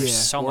Christmas. Yeah. There's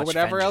so or much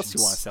whatever vengeance. else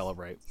you want to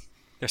celebrate.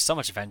 There's so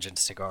much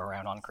vengeance to go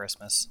around on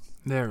Christmas.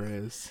 There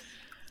is.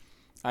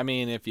 I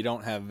mean, if you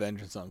don't have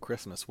vengeance on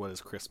Christmas, what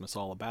is Christmas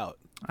all about?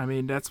 I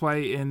mean, that's why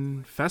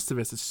in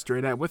Festivus it's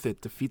straight out with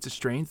it. Defeats of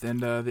strength and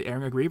the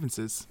airing of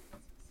grievances.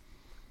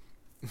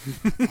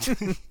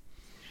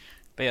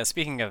 But yeah,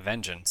 speaking of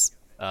vengeance,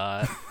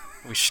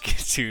 we should get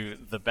to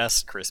the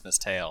best Christmas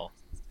tale,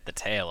 the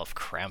tale of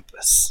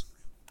Krampus.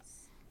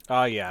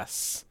 Oh,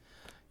 yes.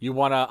 You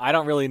wanna? I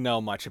don't really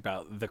know much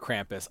about the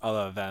Krampus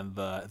other than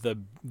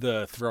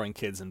the throwing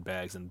kids in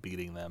bags and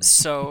beating them.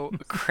 So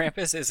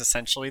Krampus is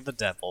essentially the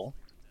devil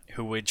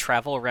who would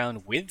travel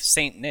around with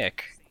Saint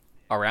Nick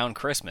around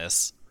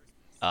Christmas.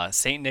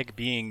 Saint Nick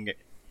being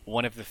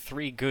one of the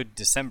three good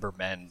December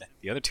men.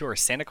 The other two are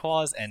Santa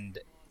Claus and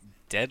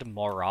Dead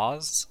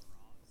Moraz,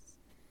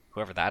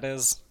 whoever that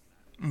is.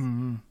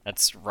 Mm-hmm.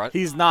 That's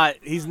He's not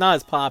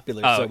as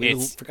popular, so we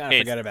it's, kind of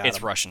forget about him.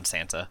 It's Russian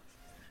Santa.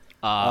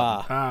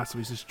 So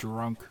he's just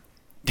drunk.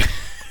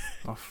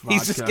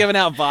 He's just giving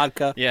out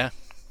vodka. Yeah.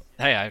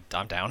 Hey,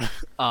 I'm down.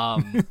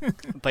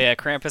 But yeah,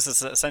 Krampus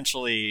is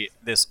essentially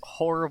this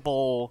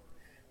horrible,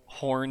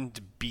 horned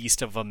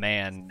beast of a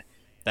man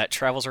that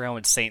travels around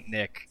with Saint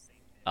Nick,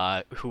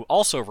 who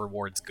also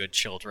rewards good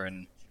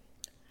children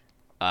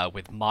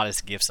with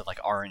modest gifts of like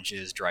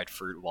oranges, dried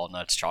fruit,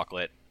 walnuts,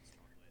 chocolate.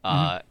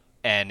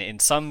 And in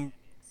some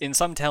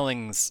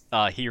tellings,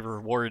 he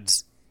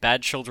rewards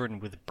bad children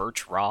with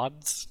birch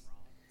rods.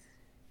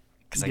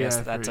 Because I guess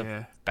that's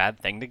a bad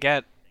thing to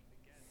get.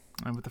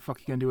 And what the fuck are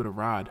you gonna do with a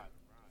rod?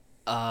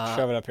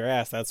 Shove it up your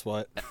ass, that's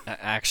what.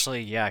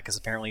 Actually, yeah, because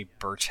apparently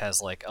birch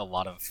has like a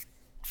lot of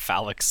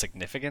phallic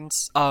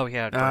significance. Oh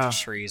yeah,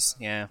 birch trees.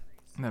 Yeah,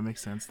 that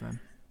makes sense then.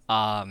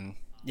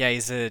 Yeah,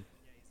 he's a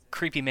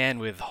creepy man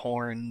with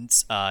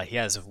horns. He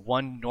has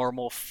one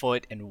normal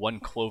foot and one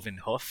cloven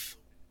hoof.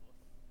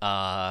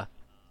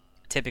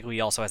 Typically,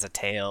 he also has a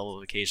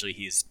tail. Occasionally,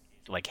 he's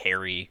like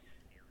hairy.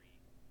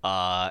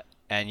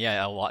 And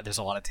yeah, there's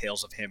a lot of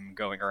tales of him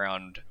going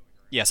around.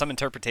 Yeah, some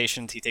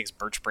interpretations, he takes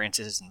birch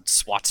branches and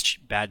swats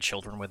bad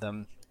children with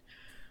them.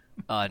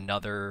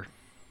 Another,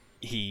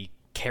 he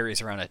carries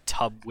around a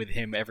tub with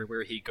him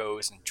everywhere he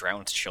goes and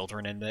drowns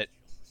children in it.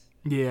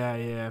 Yeah,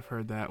 I've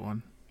heard that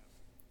one.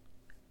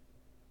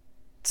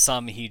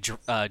 Some he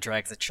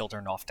drags the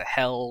children off to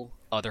hell.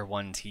 Other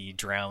ones he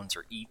drowns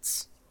or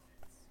eats.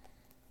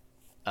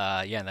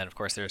 Yeah, and then of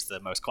course there's the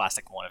most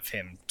classic one of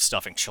him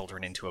stuffing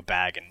children into a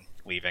bag and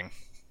leaving.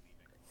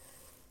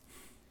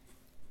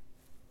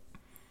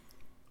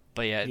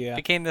 But yeah, it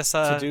became this...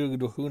 to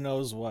do who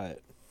knows what.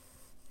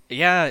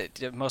 Yeah,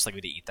 most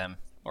likely to eat them,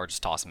 or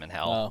just toss them in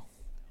hell.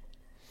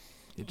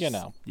 You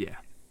know. Yeah.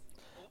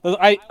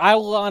 I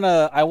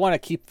wanna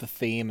keep the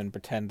theme and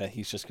pretend that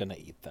he's just gonna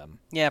eat them.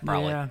 Yeah,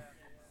 probably. Yeah.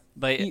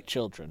 But eat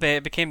children. But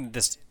it became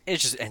this... It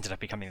just ended up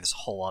becoming this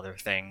whole other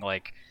thing.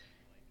 Like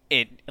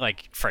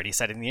Freddy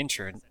said in the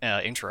intro,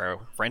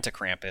 Rent a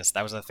Krampus,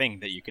 that was a thing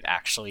that you could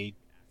actually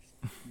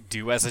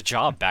do as a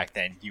job back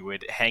then. You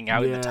would hang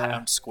out in the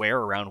town square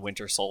around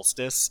winter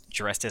solstice,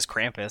 dressed as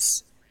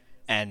Krampus,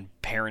 and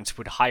parents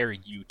would hire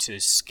you to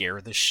scare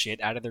the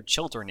shit out of their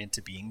children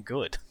into being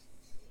good.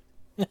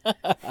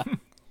 And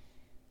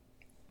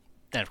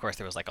of course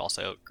there was like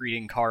also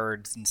greeting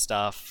cards and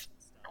stuff.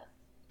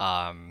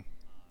 A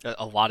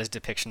lot of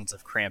depictions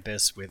of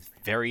Krampus with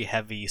very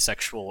heavy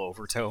sexual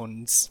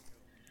overtones.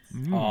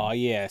 Oh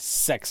yeah,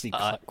 sexy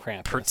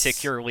Krampus.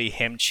 Particularly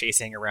him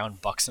chasing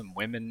around buxom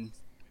women.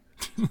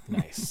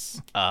 Nice.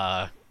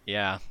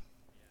 Yeah.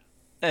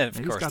 And of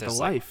course, he's got the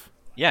life.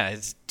 Yeah,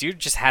 dude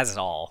just has it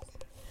all.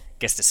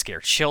 Gets to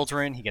scare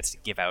children. He gets to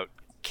give out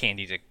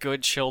candy to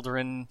good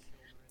children.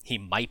 He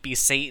might be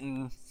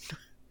Satan.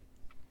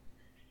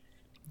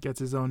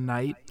 Gets his own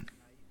night.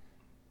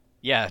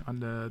 Yeah.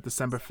 On the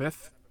December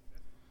 5th.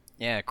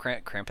 Yeah,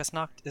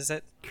 Krampusnacht, is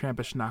it?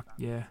 Krampusnacht,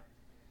 yeah.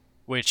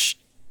 Which,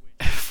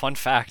 fun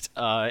fact,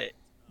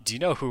 do you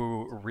know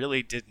who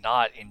really did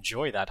not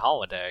enjoy that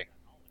holiday?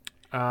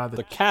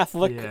 The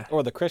Catholic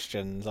or the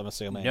Christians, I'm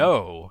assuming.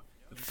 No,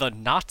 the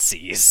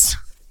Nazis.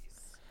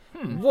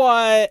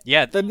 What?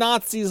 Yeah, the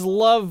Nazis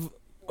love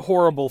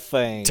horrible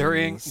things.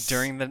 During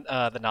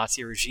the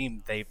Nazi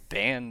regime, they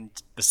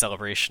banned the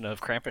celebration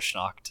of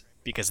Krampusnacht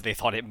because they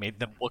thought it made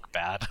them look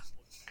bad.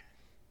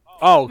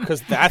 Oh,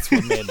 because that's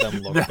what made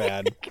them look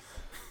bad.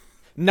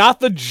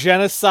 Not the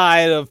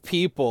genocide of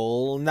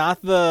people,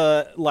 not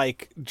the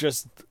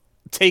just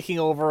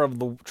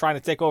trying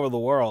to take over the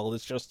world.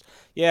 It's just,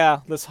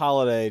 this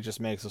holiday just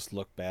makes us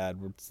look bad.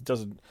 It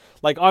doesn't,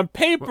 on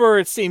paper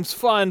it seems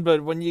fun,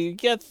 but when you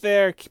get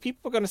there,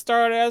 people are going to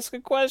start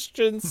asking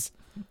questions.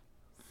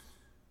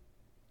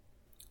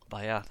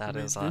 But yeah, that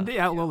is. Didn't they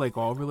outlaw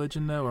all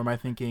religion though, or am I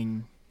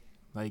thinking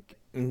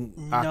no,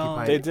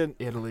 occupied they didn't.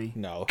 Italy?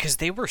 No, because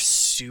they were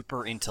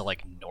super into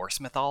Norse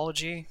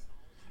mythology.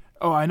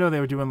 Oh, I know they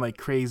were doing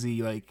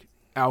crazy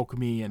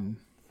alchemy and.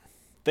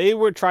 They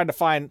were trying to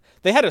find.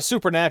 They had a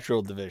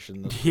supernatural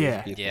division.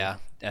 Yeah.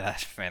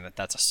 Man,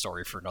 that's a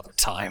story for another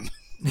time.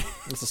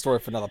 It's a story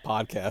for another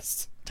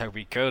podcast.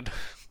 We could.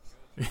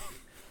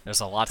 There's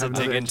a lot to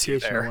dig into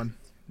there. One.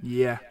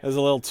 Yeah, there's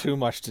a little too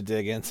much to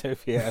dig into,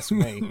 if you ask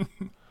me.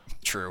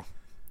 True.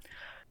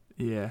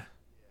 Yeah.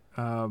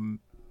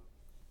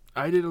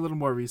 I did a little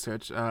more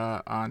research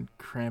on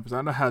Krampus. I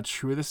don't know how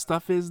true this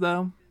stuff is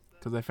though,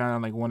 because I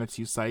found on one or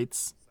two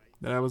sites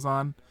that I was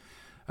on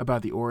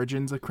about the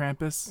origins of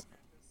Krampus.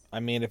 I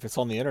mean, if it's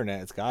on the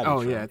internet, it's got to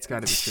be true. Yeah, it's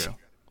got to be true.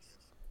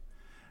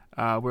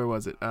 Where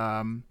was it?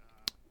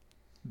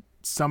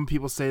 Some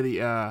people say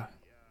the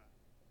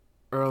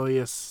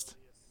earliest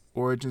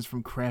origins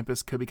from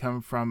Krampus could be coming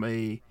from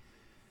a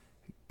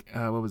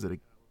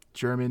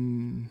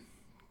German...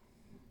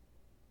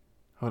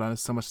 Hold on,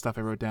 there's so much stuff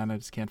I wrote down, I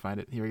just can't find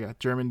it. Here we go.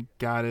 German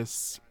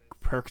goddess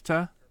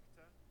Perchta.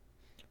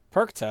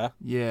 Perchta?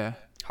 Yeah.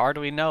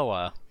 Hardly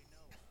know.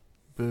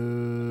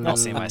 Boo. I'll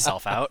see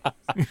myself out.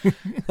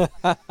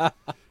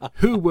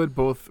 Who would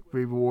both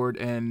reward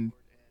and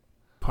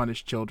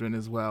punish children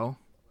as well.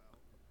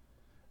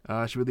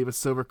 She would leave a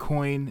silver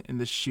coin in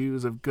the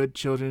shoes of good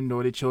children,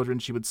 naughty children.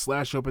 She would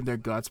slash open their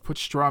guts, put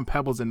straw and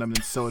pebbles in them,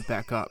 and sew it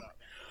back up.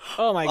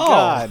 Oh my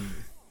god!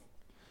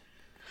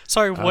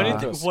 Sorry, what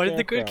did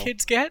the good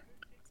kids get?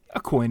 A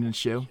coin and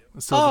shoe.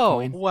 A silver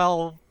coin.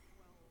 Well,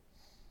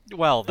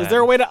 then. Is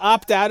there a way to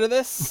opt out of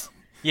this?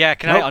 Yeah,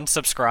 can I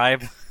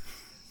unsubscribe?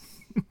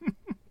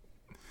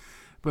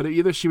 But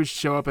either she would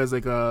show up as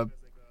like a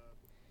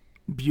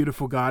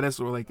beautiful goddess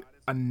or like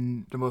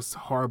the most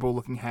horrible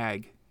looking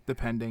hag,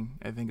 depending,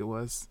 I think it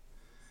was.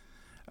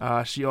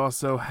 She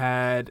also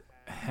had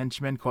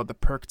henchmen called the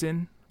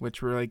Perkton,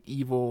 which were like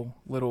evil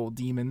little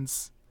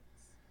demons.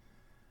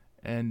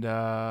 And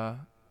where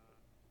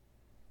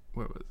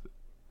was it?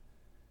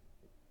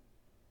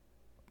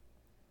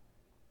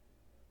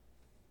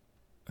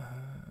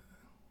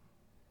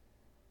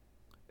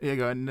 There you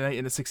go. In the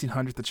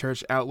 1600s, the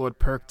church outlawed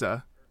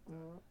Perkta,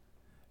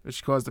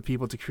 which caused the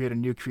people to create a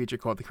new creature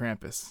called the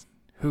Krampus,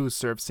 who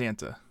served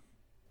Santa.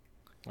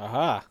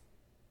 Aha.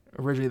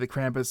 Originally, the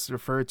Krampus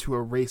referred to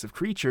a race of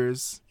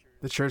creatures.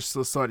 The church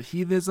still saw it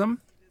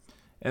heathenism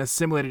and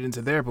assimilated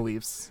into their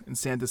beliefs. And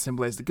Santa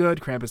symbolized the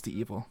good, Krampus the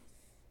evil.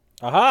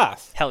 Aha.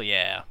 Hell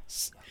yeah.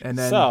 And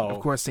then, of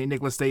course, St.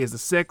 Nicholas Day is the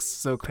 6th,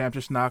 so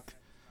Krampusnacht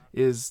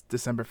is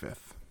December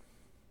 5th.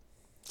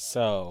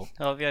 So,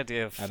 I love the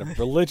idea of... out of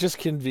religious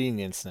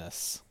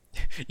convenienceness.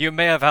 You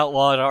may have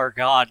outlawed our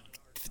god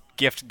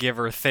gift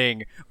giver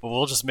thing, but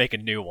we'll just make a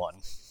new one.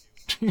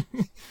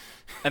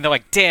 And they're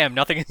like, damn,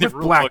 nothing in the With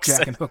rule blackjack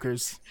books. and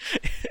hookers.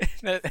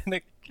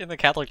 And the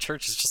Catholic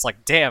Church is just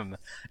like, damn,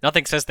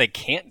 nothing says they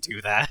can't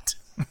do that.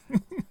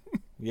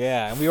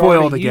 Yeah, and we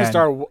Foiled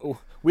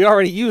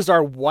already used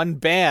our one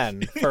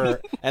ban for,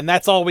 and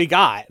that's all we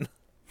got.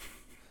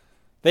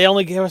 They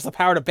only gave us the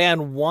power to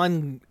ban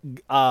one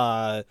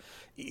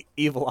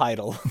evil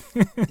idol.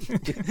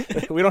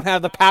 We don't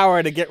have the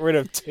power to get rid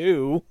of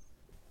two.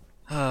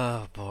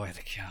 Oh boy,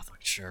 the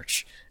Catholic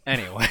Church.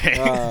 Anyway.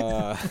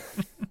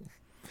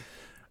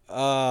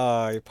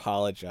 I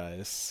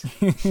apologize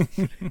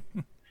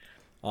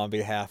on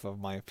behalf of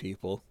my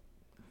people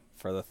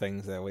for the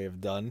things that we have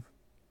done.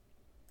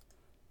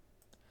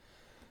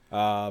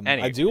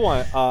 Anyway. I do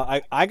want.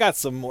 I got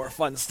some more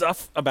fun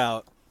stuff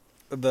about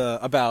the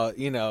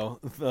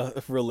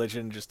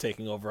religion just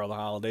taking over all the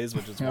holidays,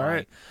 which is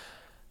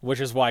which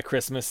is why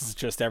Christmas is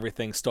just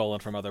everything stolen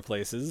from other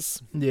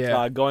places.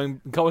 Yeah.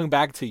 Going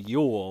back to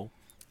Yule,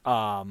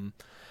 it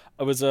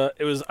was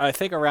I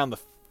think around the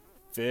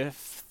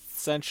 5th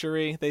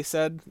century they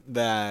said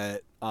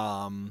that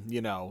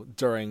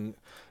during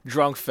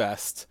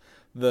Drunkfest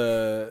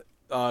the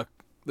I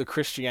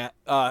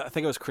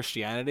think it was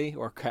Christianity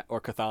or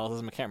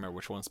Catholicism, I can't remember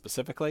which one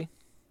specifically.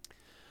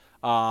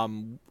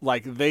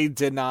 Like they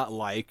did not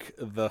like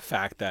the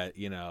fact that,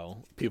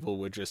 people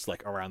would just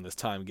like around this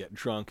time get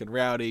drunk and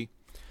rowdy,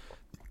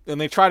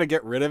 and they try to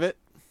get rid of it.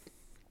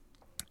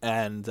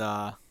 And,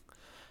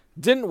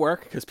 didn't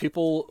work because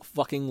people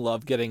fucking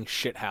love getting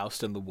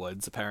shithoused in the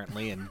woods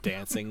apparently and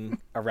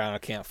dancing around a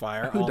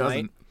campfire all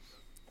night.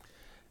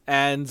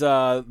 And,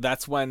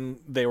 that's when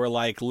they were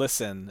like,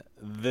 listen,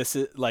 this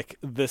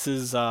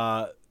is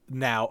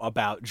now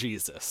about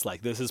Jesus.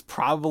 Like, this is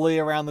probably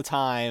around the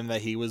time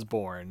that he was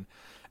born,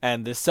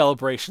 and this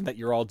celebration that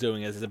you're all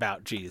doing is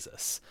about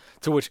Jesus.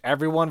 To which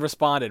everyone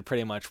responded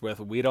pretty much with,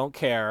 we don't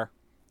care.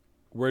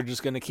 We're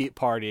just going to keep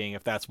partying.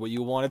 If that's what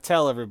you want to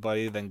tell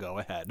everybody, then go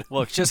ahead.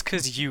 Look, just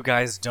because you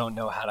guys don't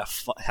know how to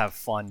have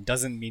fun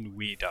doesn't mean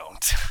we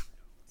don't.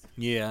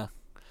 Yeah.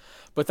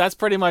 But that's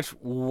pretty much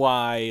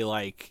why,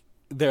 like,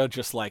 they're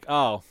just like,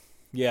 oh,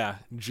 yeah,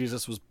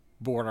 Jesus was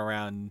born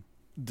around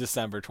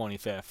December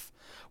 25th,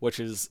 which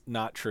is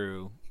not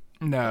true.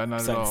 No,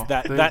 not at all.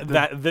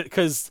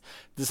 Because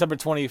December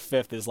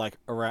 25th is like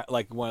around,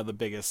 like one of the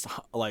biggest,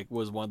 like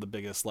was one of the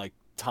biggest like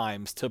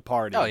times to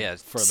party. Oh yeah,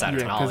 for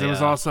Saturnalia. Yeah, because it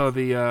was also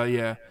the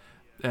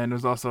and it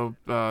was also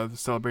the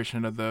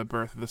celebration of the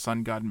birth of the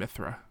sun god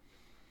Mithra.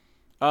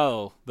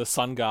 Oh, the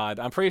sun god.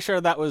 I'm pretty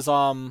sure that was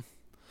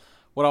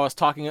what I was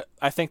talking.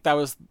 I think that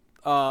was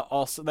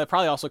also that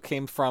probably also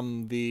came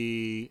from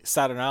the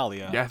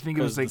Saturnalia. Yeah, I think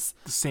it was like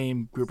the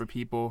same group of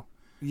people.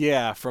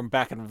 Yeah, from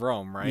back in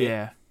Rome, right?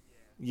 Yeah.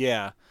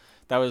 Yeah,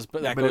 that was.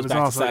 But it was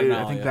also.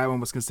 I think that one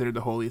was considered the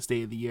holiest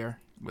day of the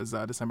year. It was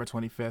December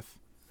 25th.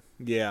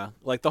 Yeah,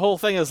 like the whole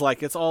thing is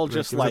like it's all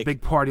just it was like a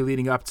big party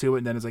leading up to it,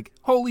 and then it's like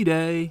holy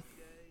day.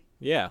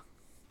 Yeah,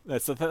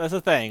 that's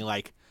the thing.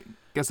 Like,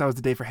 guess that was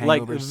the day for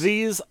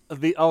hangovers.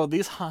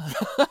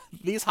 Like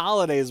these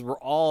holidays were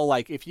all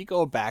like, if you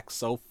go back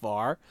so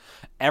far,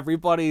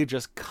 everybody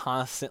just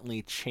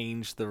constantly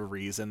changed the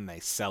reason they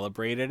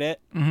celebrated it.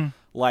 Mm-hmm.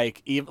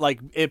 Like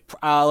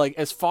like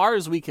as far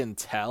as we can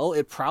tell,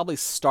 it probably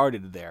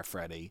started there,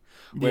 Freddie,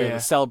 where the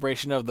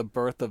celebration of the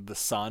birth of the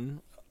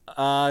sun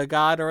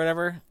god or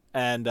whatever,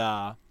 and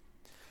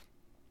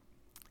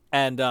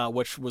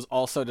which was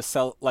also to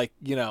sell, like,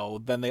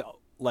 then they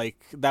like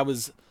that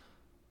was.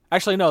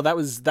 Actually, no, that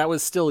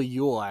was still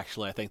Yule,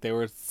 actually. I think they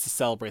were to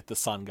celebrate the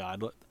sun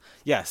god.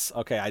 Yes,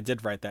 okay, I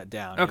did write that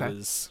down. Okay. It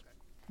was...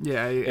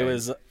 Yeah, it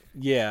was...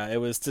 Yeah, it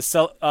was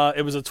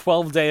it was a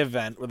 12-day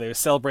event where they would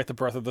celebrate the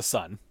birth of the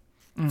sun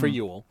for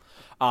Yule.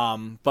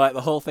 But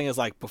the whole thing is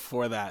like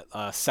before that,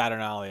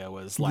 Saturnalia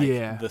was like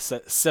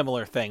the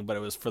similar thing, but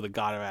it was for the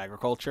god of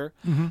agriculture.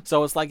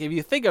 So it's like if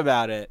you think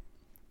about it,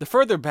 the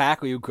further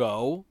back you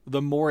go,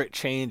 the more it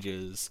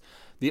changes.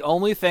 The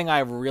only thing I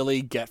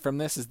really get from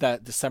this is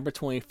that December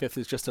 25th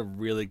is just a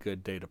really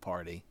good day to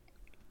party.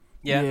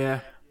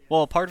 Yeah.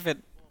 Well, part of it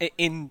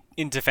in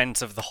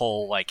defense of the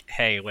whole like,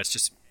 hey, let's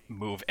just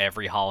move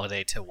every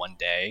holiday to one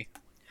day.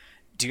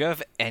 Do you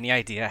have any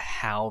idea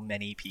how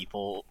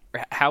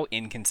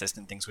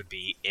inconsistent things would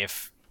be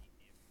if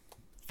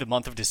the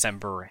month of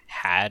December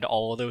had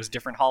all of those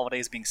different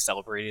holidays being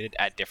celebrated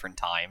at different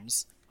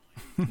times?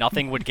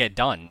 Nothing would get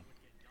done.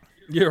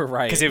 You're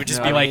right. Because it would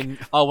just be like,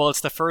 oh, well,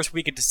 it's the first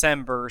week of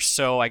December,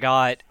 so I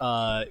got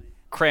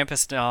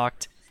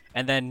Krampusnacht,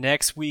 and then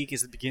next week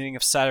is the beginning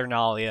of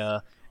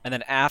Saturnalia, and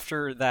then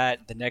after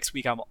that, the next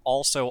week I'm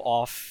also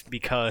off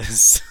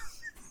because...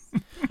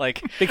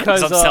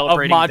 because I'm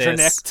celebrating of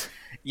Modronict.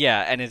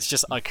 Yeah, and it's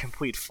just a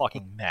complete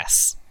fucking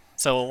mess.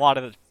 So a lot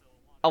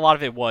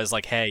of it was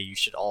like, hey, you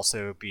should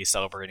also be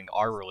celebrating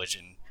our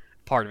religion.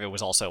 Part of it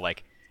was also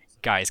like,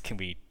 guys, can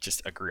we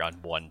just agree on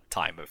one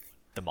time of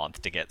the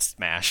month to get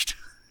smashed?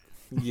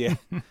 Yeah.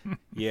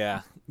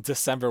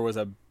 December was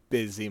a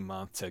busy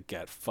month to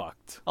get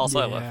fucked.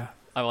 Also,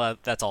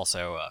 that's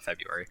also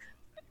February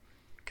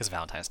because of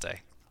Valentine's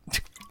Day.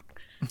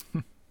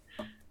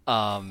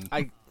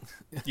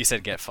 You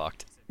said get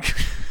fucked.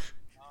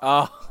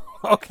 Oh,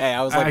 okay.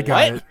 I was like, I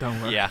got what? it.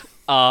 Don't worry. Yeah.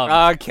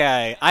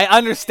 Okay, I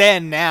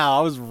understand now.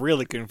 I was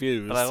really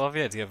confused. But I love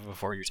the idea of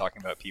before you're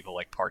talking about people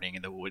like partying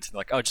in the woods and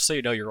like, oh, just so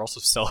you know, you're also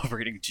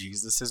celebrating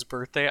Jesus'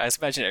 birthday. I just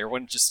imagine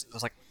everyone just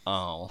was like,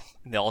 oh,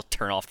 and they all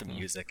turn off the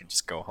music and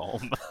just go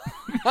home.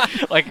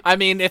 Like, I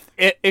mean,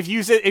 if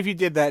you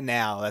did that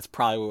now, that's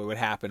probably what would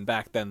happen.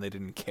 Back then, they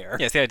didn't care.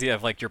 yeah, it's the idea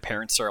of like your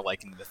parents are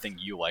liking the thing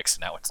you like, so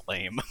now it's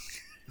lame.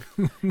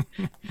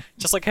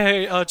 Just like,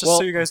 hey,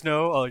 so you guys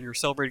know, you're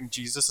celebrating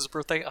Jesus'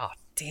 birthday. Oh,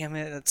 damn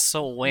it, that's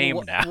so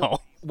lame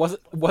now.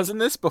 Wasn't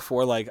this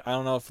before, like, I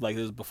don't know if like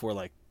this was before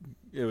like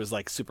it was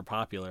like super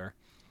popular.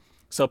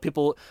 So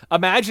people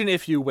imagine,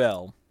 if you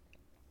will,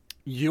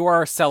 you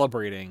are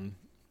celebrating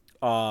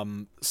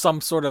some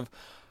sort of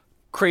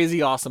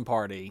crazy awesome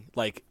party,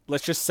 like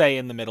let's just say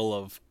in the middle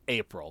of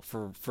April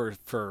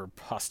for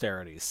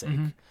posterity's sake.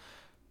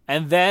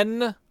 And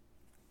then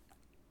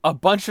a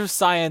bunch of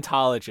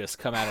Scientologists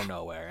come out of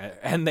nowhere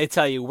and they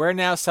tell you, we're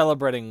now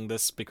celebrating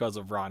this because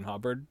of Ron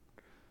Hubbard.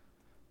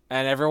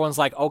 And everyone's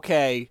like,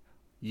 okay,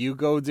 you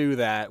go do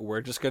that.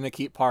 We're just going to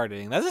keep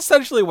partying. That's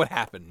essentially what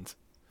happened.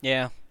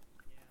 Yeah.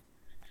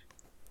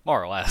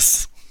 More or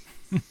less.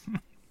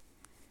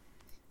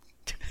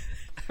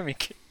 I mean,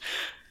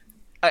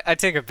 I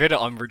take a bit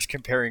of umbrage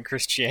comparing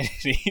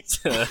Christianity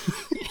to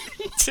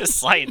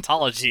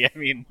Scientology. I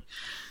mean,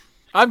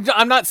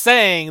 I'm not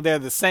saying they're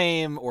the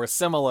same or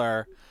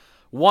similar.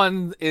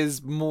 One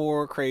is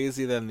more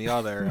crazy than the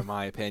other, in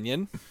my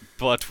opinion.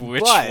 But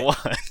which one?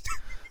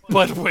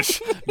 But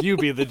which, you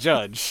be the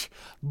judge.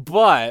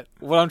 But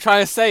what I'm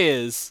trying to say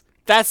is,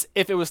 that's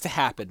if it was to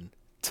happen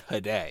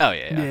today. Oh,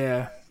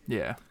 yeah.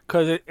 Yeah.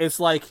 Because it's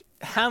like,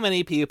 how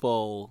many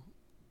people,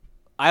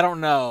 I don't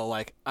know,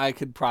 like, I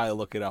could probably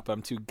look it up.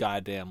 I'm too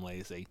goddamn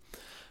lazy.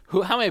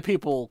 How many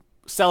people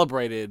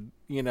celebrated,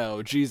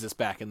 Jesus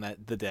back in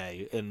the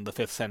day, in the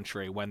 5th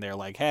century, when they're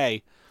like,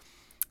 hey,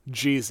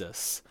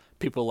 Jesus.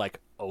 People like,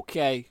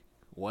 okay,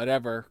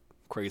 whatever,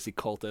 crazy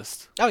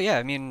cultist. Oh, yeah,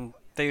 I mean,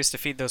 they used to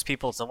feed those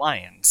people to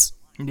lions.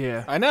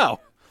 Yeah. I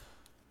know.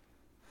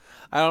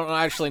 I don't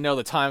actually know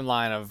the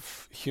timeline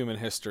of human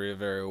history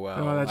very well.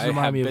 Oh, that just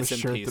reminded me of a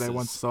shirt that I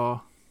once saw.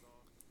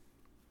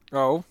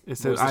 Oh? It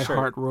says, I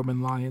heart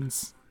Roman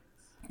lions.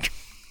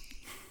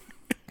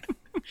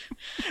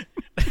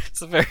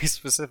 It's a very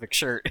specific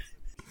shirt.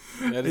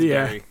 That is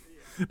very...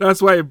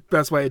 That's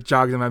why it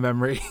jogged in my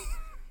memory.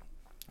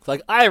 It's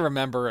like, I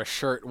remember a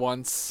shirt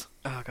once.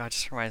 Oh, God, it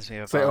just reminds me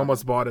of... So I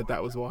almost bought it,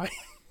 that was why.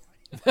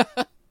 Oh,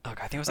 God,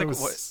 I think it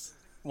was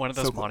one of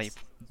those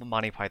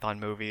Monty Python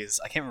movies.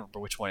 I can't remember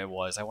which one it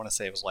was. I want to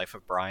say it was Life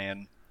of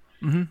Brian.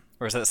 Mm-hmm.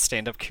 Or is that a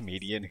stand-up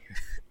comedian?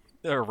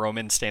 A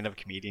Roman stand-up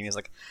comedian. He's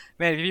like,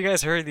 man, have you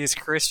guys heard of these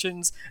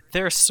Christians?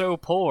 They're so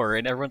poor.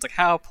 And everyone's like,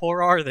 how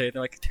poor are they?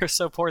 They're like, they're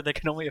so poor they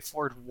can only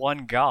afford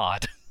one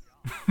god.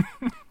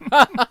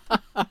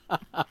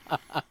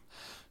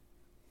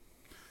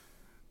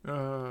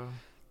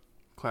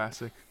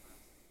 Classic.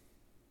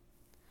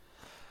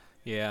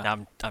 Yeah.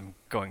 Now I'm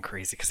going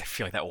crazy because I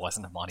feel like that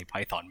wasn't a Monty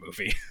Python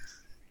movie.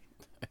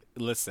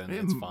 Listen,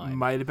 it's fine.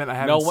 Might have been. I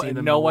haven't seen it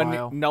in a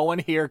while. No one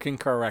here can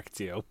correct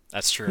you.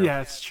 That's true.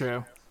 Yeah, it's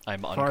true.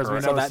 I'm as far as we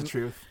uncorrect know, it's the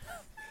truth.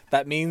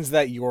 That means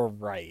that you're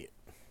right.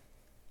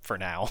 for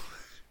now.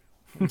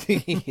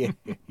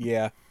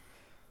 Yeah.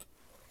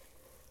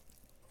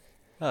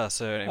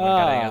 So anyone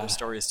got any other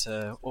stories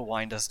to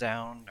wind us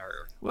down?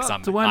 Or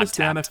to wind us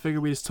down, I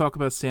figured we just talk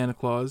about Santa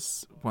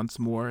Claus once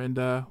more. And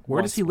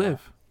where does he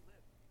live?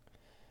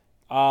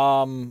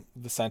 The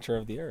center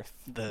of the earth.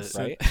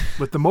 Right?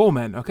 With the mole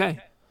men, okay.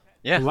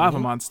 Yeah. The lava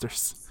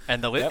monsters.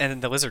 And the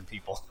and the lizard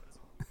people.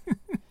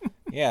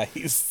 Yeah,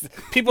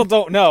 people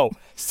don't know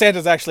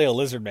Santa's actually a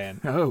lizard man.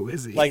 Oh,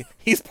 is he? Like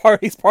he's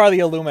part of the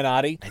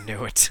Illuminati. I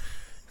knew it.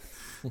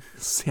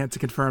 Santa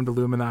confirmed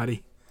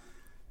Illuminati.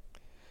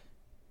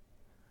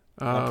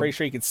 I'm pretty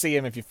sure you can see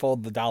him if you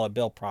fold the dollar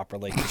bill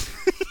properly.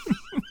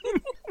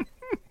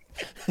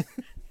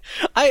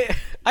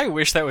 I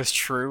wish that was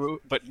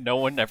true, but no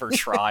one ever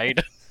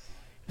tried.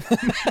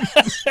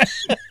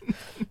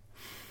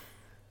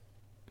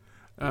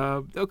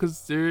 No,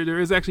 because there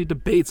is actually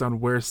debates on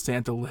where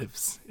Santa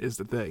lives, is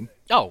the thing.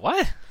 Oh,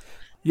 what?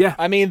 Yeah.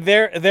 I mean,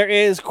 there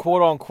is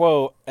quote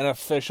unquote an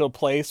official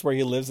place where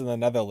he lives in the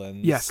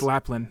Netherlands. Yes,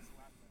 Lapland.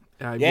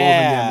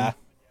 Yeah.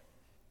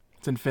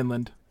 It's in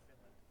Finland.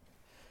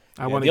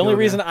 The only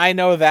reason I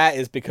know that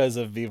is because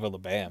of Viva La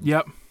Bam.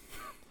 Yep.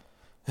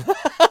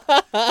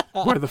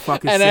 Where the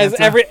fuck is and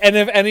Santa? And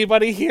if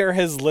anybody here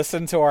has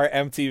listened to our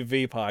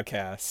MTV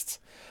podcast,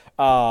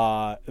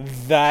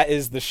 that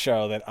is the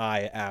show that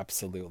I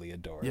absolutely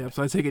adore. Yeah,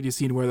 so I take it you've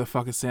seen Where the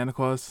Fuck is Santa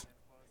Claus?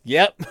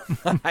 Yep.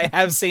 I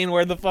have seen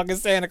Where the Fuck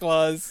is Santa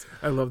Claus.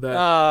 I love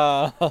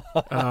that.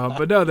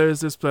 But no,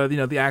 there's this,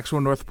 the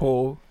actual North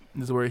Pole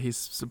is where he's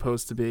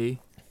supposed to be.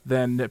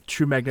 Then the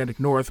true magnetic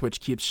north, which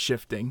keeps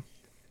shifting.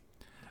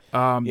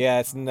 Yeah,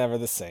 it's never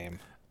the same.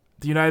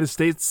 The United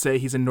States say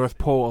he's in North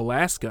Pole,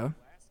 Alaska.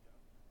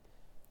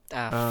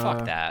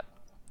 Fuck that.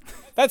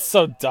 That's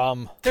so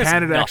dumb. There's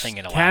nothing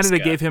in Alaska.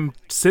 Canada gave him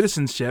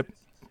citizenship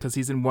because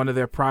he's in one of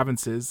their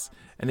provinces,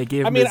 and they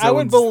gave him his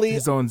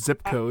own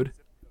zip code.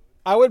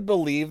 I would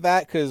believe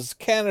that because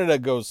Canada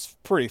goes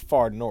pretty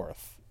far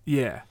north.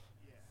 Yeah.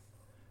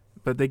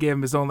 But they gave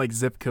him his own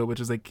zip code, which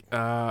was I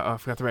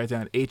forgot to write it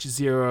down,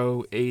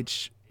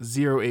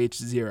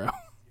 H0H0H0.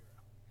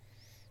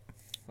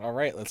 All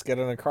right, let's get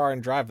in a car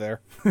and drive there.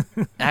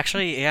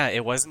 Actually, yeah,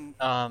 it wasn't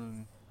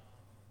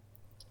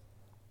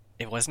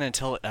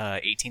until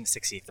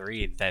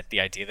 1863 that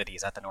the idea that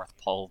he's at the North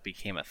Pole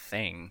became a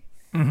thing.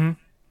 Mm-hmm.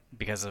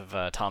 Because of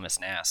Thomas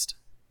Nast.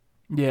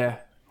 Yeah.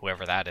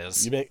 Whoever that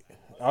is. I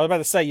was about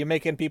to say, you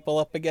making people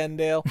up again,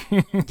 Dale?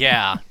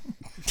 Yeah.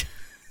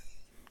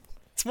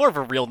 It's more of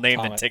a real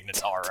name than Tig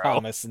Notaro.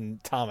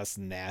 Thomas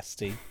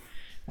Nasty.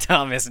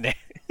 Thomas Nasty.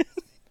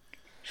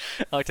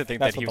 I like to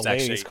think That's that he what was the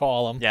ladies actually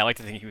call him. Yeah, I like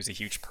to think he was a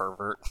huge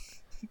pervert.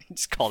 He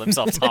just called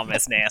himself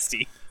Thomas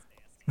Nasty.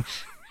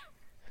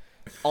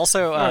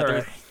 Also,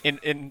 right.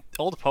 in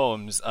old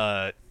poems,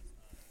 Santa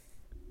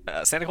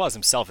Claus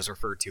himself is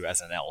referred to as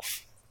an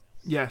elf.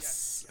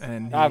 Yes,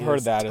 and I've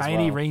heard that as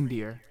tiny well.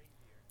 reindeer.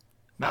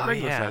 Not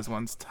regular size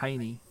ones,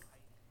 tiny.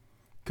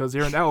 Because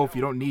you're an elf, you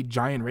don't need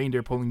giant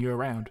reindeer pulling you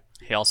around.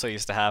 He also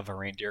used to have a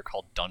reindeer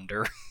called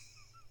Dunder.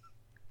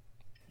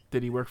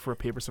 Did he work for a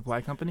paper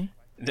supply company?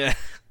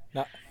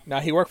 No,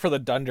 he worked for the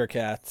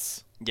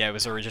Dundercats. Yeah, it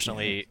was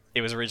originally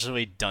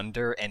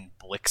Dunder and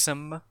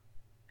Blixem,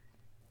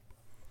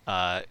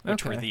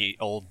 which were the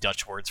old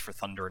Dutch words for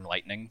thunder and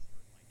lightning.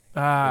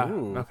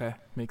 Okay,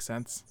 makes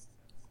sense.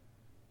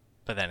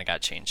 But then it got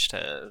changed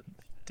to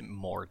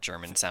more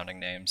German-sounding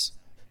names.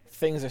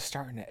 Things are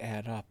starting to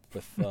add up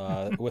with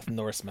with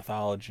Norse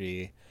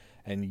mythology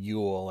and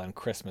Yule and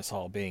Christmas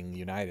all being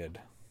united.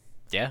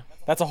 Yeah.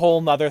 That's a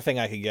whole nother thing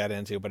I could get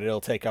into, but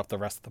it'll take up the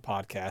rest of the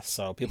podcast,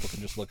 so people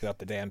can just look it up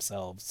the damn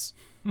selves.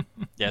 Yeah,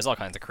 there's all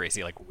kinds of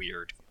crazy,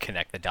 weird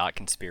connect-the-dot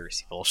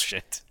conspiracy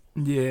bullshit.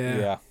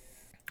 Yeah.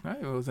 All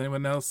right, well, does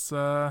anyone else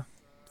throw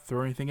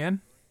anything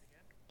in?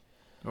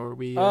 Or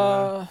we...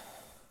 I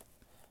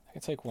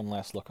can take one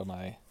last look at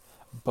my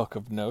book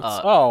of notes.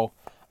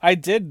 I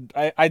did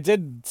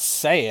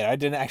say it. I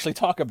didn't actually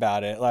talk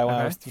about it. When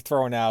I was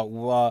throwing out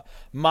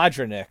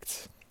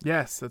Madronicht.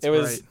 Yes, that's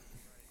right.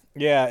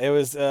 Yeah, it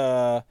was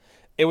an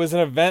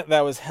event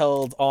that was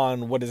held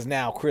on what is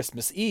now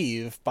Christmas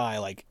Eve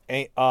by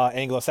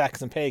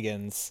Anglo-Saxon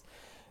pagans,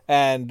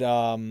 and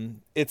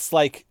it's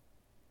not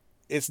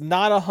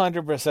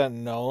 100%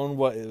 known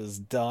what it was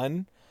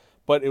done,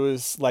 but it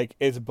was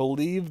it's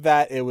believed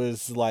that it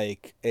was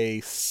a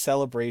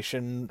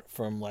celebration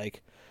from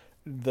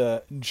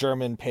the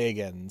German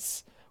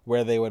pagans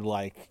where they would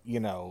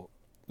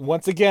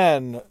once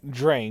again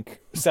drink,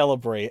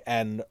 celebrate,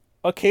 and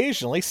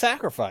occasionally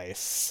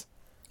sacrifice.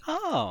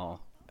 Oh.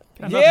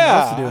 Got nothing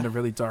else to do in the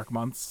really dark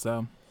months,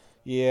 so.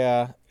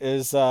 Yeah,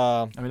 that's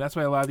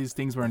why a lot of these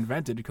things were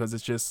invented, because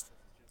it's just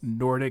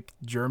Nordic,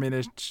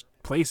 Germanish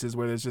places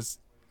where there's just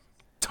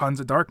tons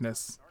of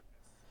darkness.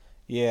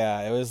 Yeah,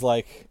 it was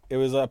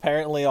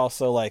apparently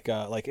also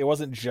it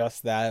wasn't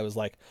just that, it was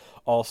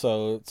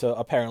also to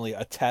apparently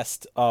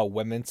attest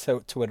women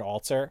to an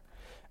altar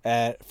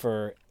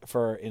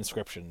for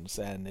inscriptions,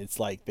 and it's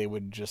they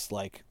would just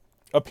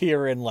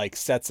appear in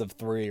sets of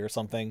 3 or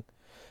something,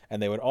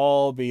 and they would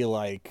all be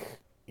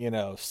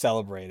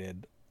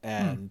celebrated,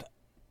 and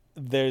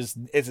it's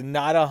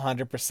not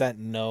 100%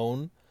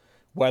 known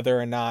whether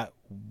or not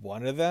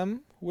one of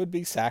them would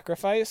be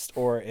sacrificed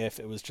or if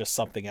it was just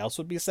something else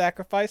would be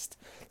sacrificed.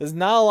 There's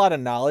not a lot of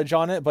knowledge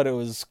on it, but it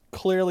was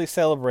clearly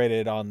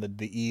celebrated on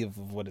the eve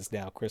of what is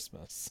now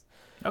Christmas.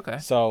 Okay.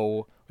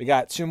 So we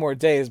got 2 more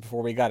days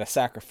before we got to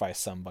sacrifice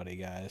somebody,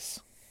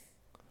 guys.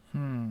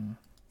 I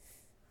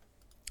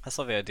just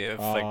love the idea of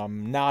like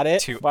Not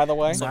it, by the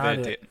way. Not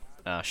it.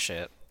 Oh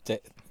shit.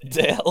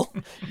 Dale,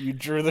 you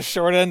drew the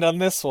short end on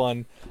this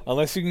one.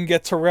 Unless you can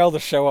get Terrell to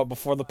show up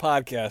before the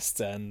podcast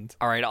end.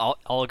 All right,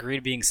 I'll agree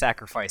to being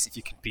sacrificed if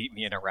you can beat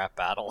me in a rap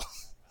battle.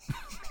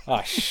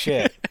 Oh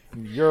shit,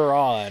 you're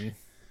on.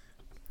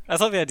 I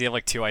love the idea of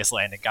like 2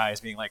 Icelandic guys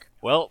being like,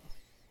 "Well,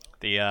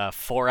 the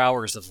 4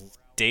 hours of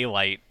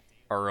daylight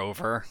are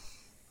over.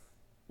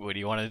 What do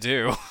you want to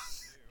do?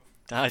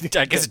 I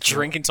guess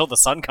drink until the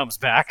sun comes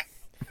back."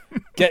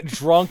 Get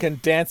drunk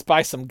and dance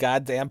by some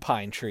goddamn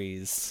pine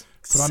trees.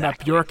 Put on that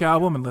Bjork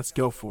album and let's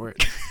go for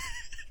it.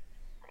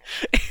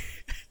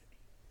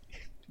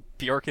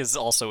 Bjork is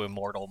also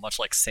immortal, much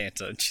like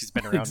Santa, and she's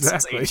been around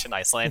since ancient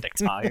Icelandic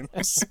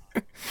times.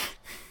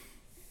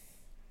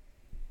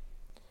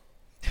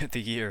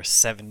 The year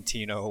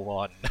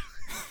 1701.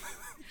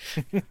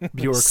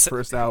 Bjork's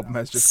first album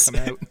has just come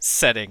out.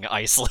 Setting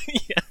Iceland.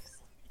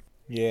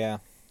 Yeah.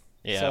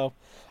 Yeah. So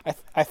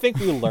I think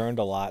we learned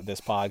a lot this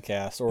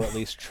podcast, or at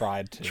least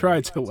tried to.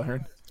 Tried to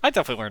learn. I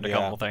definitely learned a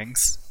couple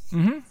things.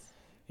 Mm-hmm.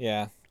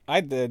 Yeah,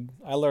 I did.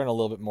 I learned a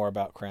little bit more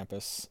about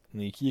Krampus.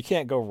 You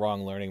can't go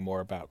wrong learning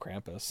more about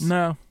Krampus.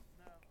 No.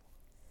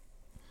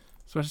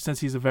 Especially since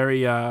he's a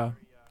very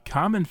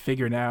common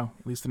figure now,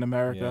 at least in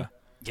America.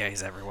 Yeah,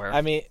 he's everywhere.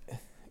 I mean,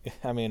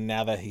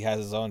 now that he has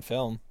his own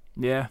film.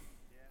 Yeah.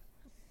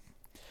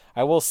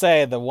 I will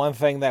say the one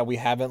thing that we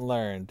haven't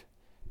learned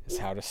is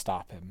how to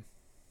stop him.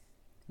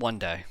 One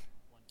day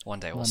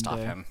we'll stop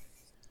him.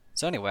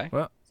 So anyway.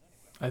 Well,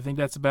 I think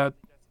that's about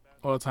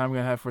all the time we're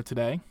going to have for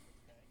today.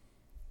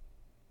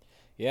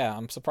 Yeah,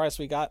 I'm surprised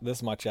we got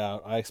this much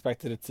out. I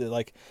expected it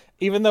to,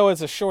 even though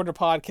it's a shorter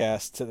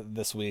podcast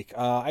this week,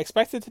 I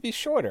expected it to be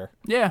shorter.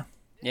 Yeah.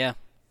 Yeah.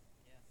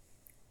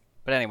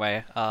 But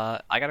anyway,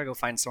 I gotta go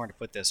find somewhere to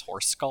put this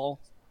horse skull.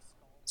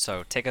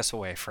 So take us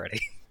away,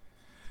 Freddy.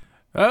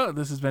 Well,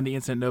 this has been the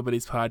Instant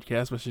Nobodies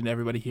podcast, wishing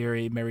everybody here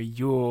a Merry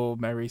Yule,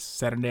 Merry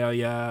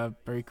Saturnalia,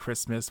 Merry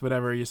Christmas,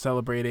 whatever you're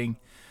celebrating.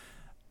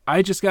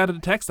 I just got a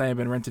text I have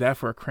been rented out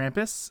for a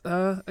Krampus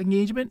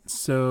engagement,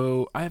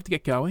 so I have to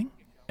get going,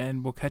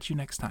 and we'll catch you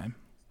next time.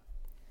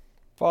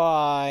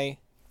 Bye.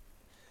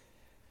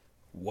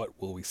 What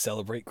will we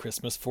celebrate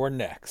Christmas for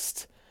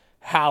next?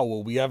 How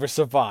will we ever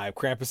survive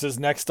Krampus's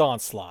next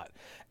onslaught?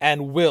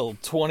 And will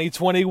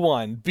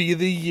 2021 be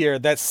the year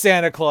that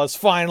Santa Claus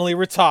finally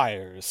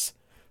retires?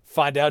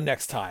 Find out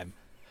next time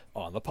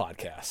on the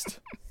podcast.